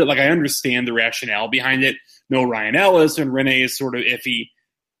candidate. Like, I understand the rationale behind it. No Ryan Ellis, and Rene is sort of iffy.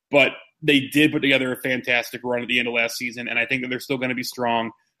 But they did put together a fantastic run at the end of last season, and I think that they're still going to be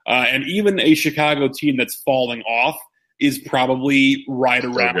strong. And even a Chicago team that's falling off is probably right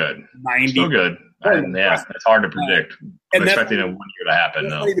around 90. Still good. Yeah, it's hard to predict. I'm expecting it 1 year to happen,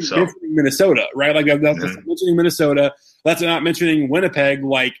 though. Not even mentioning Minnesota, right? Like, that's mentioning Minnesota. That's not mentioning Winnipeg.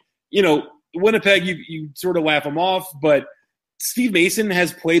 Like, Winnipeg, you sort of laugh them off, but Steve Mason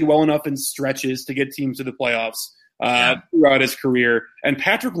has played well enough in stretches to get teams to the playoffs throughout his career. And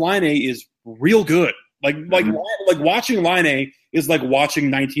Patrick Laine is real good. Like watching Laine is like watching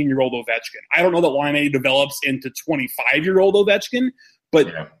 19-year-old Ovechkin. I don't know that Laine develops into 25-year-old Ovechkin, but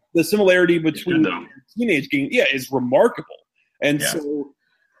the similarity between the teenage game, is remarkable. And so,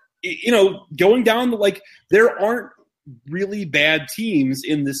 going down, like, there aren't really bad teams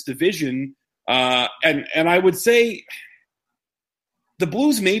in this division. And I would say the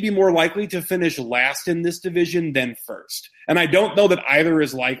Blues may be more likely to finish last in this division than first. And I don't know that either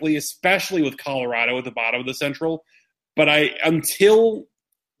is likely, especially with Colorado at the bottom of the Central. But until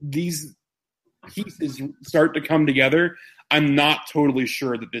these pieces start to come together, I'm not totally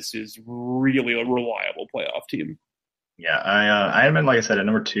sure that this is really a reliable playoff team. Yeah, I have been, like I said, at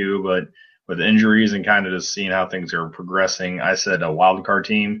number 2, but with injuries and kind of just seeing how things are progressing, I said a wild card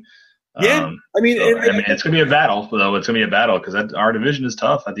team. Yeah, it's going to be a battle, though. It's going to be a battle because our division is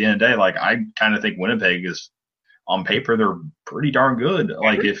tough at the end of the day. Like, I kind of think Winnipeg is, on paper, they're pretty darn good.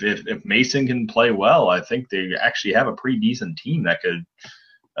 Like, if Mason can play well, I think they actually have a pretty decent team that could,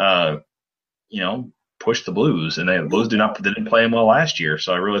 push the Blues. And the Blues didn't play them well last year,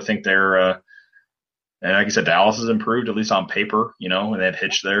 so I really think they're. And like I said, Dallas has improved, at least on paper, and they had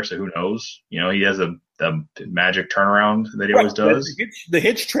Hitch there, so who knows? He has the magic turnaround that he always does. The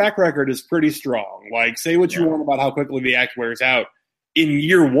Hitch track record is pretty strong. Like, say what you want about how quickly the act wears out. in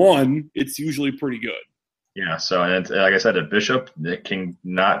year one, it's usually pretty good. Yeah. So, and like I said, a Bishop that can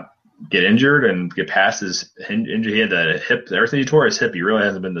not get injured and get past his injury. He had the hip, everything he tore his hip. He really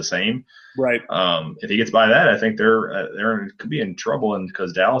hasn't been the same. Right. If he gets by that, I think they're could be in trouble, and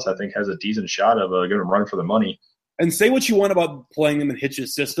because Dallas, I think, has a decent shot of giving him a run for the money. And say what you want about playing them in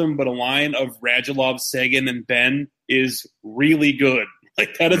Hitch's system, but a line of Radulov, Sagan, and Ben is really good.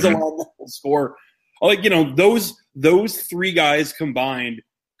 Like, that is a line that will score. Like, those three guys combined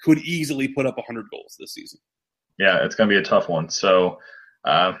could easily put up 100 goals this season. Yeah, it's going to be a tough one. So,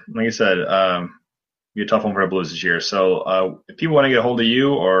 like I said, be a tough one for the Blues this year. So, if people want to get a hold of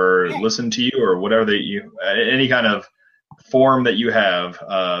you or listen to you or whatever any kind of form that you have,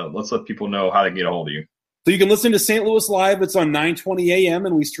 let's let people know how they can get a hold of you. So you can listen to St. Louis Live. It's on 9:20 a.m.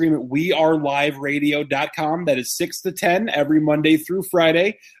 and we stream at weareliveradio.com. That is 6 to 10 every Monday through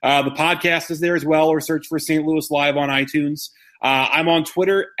Friday. The podcast is there as well, or search for St. Louis Live on iTunes. I'm on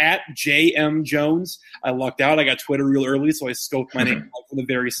Twitter at JMJones. I lucked out. I got Twitter real early, so I scoped my name out for the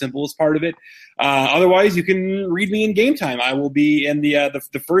very simplest part of it. Otherwise, you can read me in Game Time. I will be in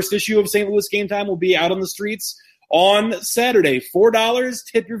the first issue of St. Louis Game Time will be out on the streets on Saturday. $4,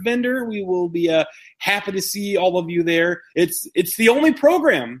 tip your vendor. We will be happy to see all of you there. It's the only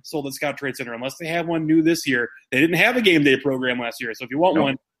program sold at Scott Trade Center, unless they have one new this year. They didn't have a game day program last year, so if you want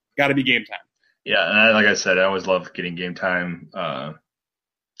one, got to be Game Time. Yeah, and like I said, I always love getting Game Time,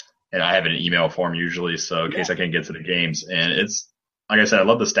 and I have an email form usually, so in case I can't get to the games. And it's like I said, I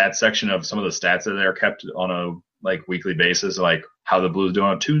love the stats section of some of the stats that are kept on a weekly basis, like how the Blues do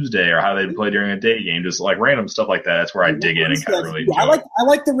on Tuesday or how they play during a day game, just like random stuff like that. That's where I dig in and kind of really enjoy. I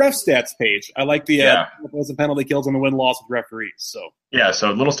like the ref stats page. I like the penalty kills and the win loss with referees. So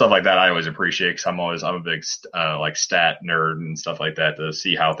little stuff like that I always appreciate because I'm a big stat nerd and stuff like that to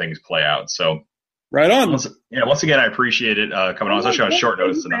see how things play out. So right on. Once again, I appreciate it coming on, especially on short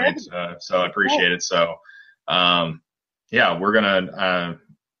notice tonight. So I appreciate it. So we're gonna.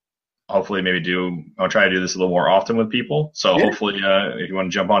 Hopefully I'll try to do this a little more often with people. So hopefully if you want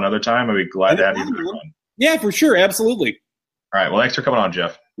to jump on another time, I'd be glad to have you. Yeah, for sure. Absolutely. All right. Well, thanks for coming on,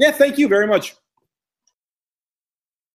 Jeff. Yeah, thank you very much.